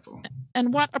delightful.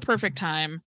 And what a perfect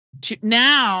time to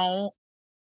now,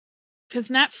 because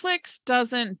Netflix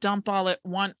doesn't dump all at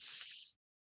once.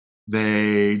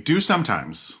 They do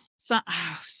sometimes. So,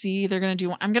 see, they're going to do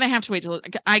one. I'm going to have to wait till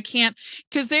I can't,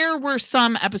 because there were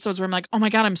some episodes where I'm like, oh my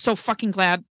God, I'm so fucking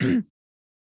glad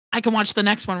I can watch the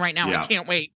next one right now. Yeah. I can't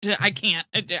wait. I can't.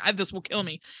 This will kill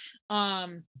me.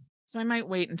 So I might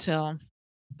wait until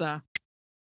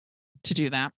to do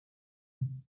that.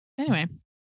 Anyway.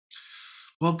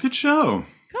 Well, good show.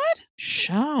 Good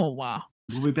show.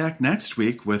 We'll be back next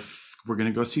week we're going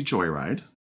to go see Joyride.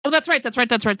 Oh, that's right. So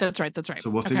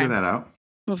we'll figure that out.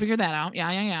 We'll figure that out.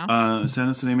 Yeah.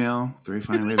 Send us an email,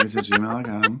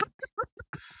 3funnyladies@gmail.com.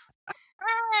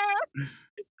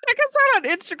 Check us out on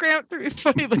Instagram, 3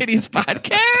 Funny Ladies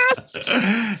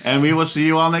Podcast. And we will see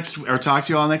you all talk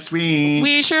to you all next week.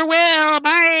 We sure will.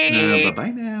 Bye.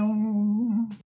 Bye-bye now.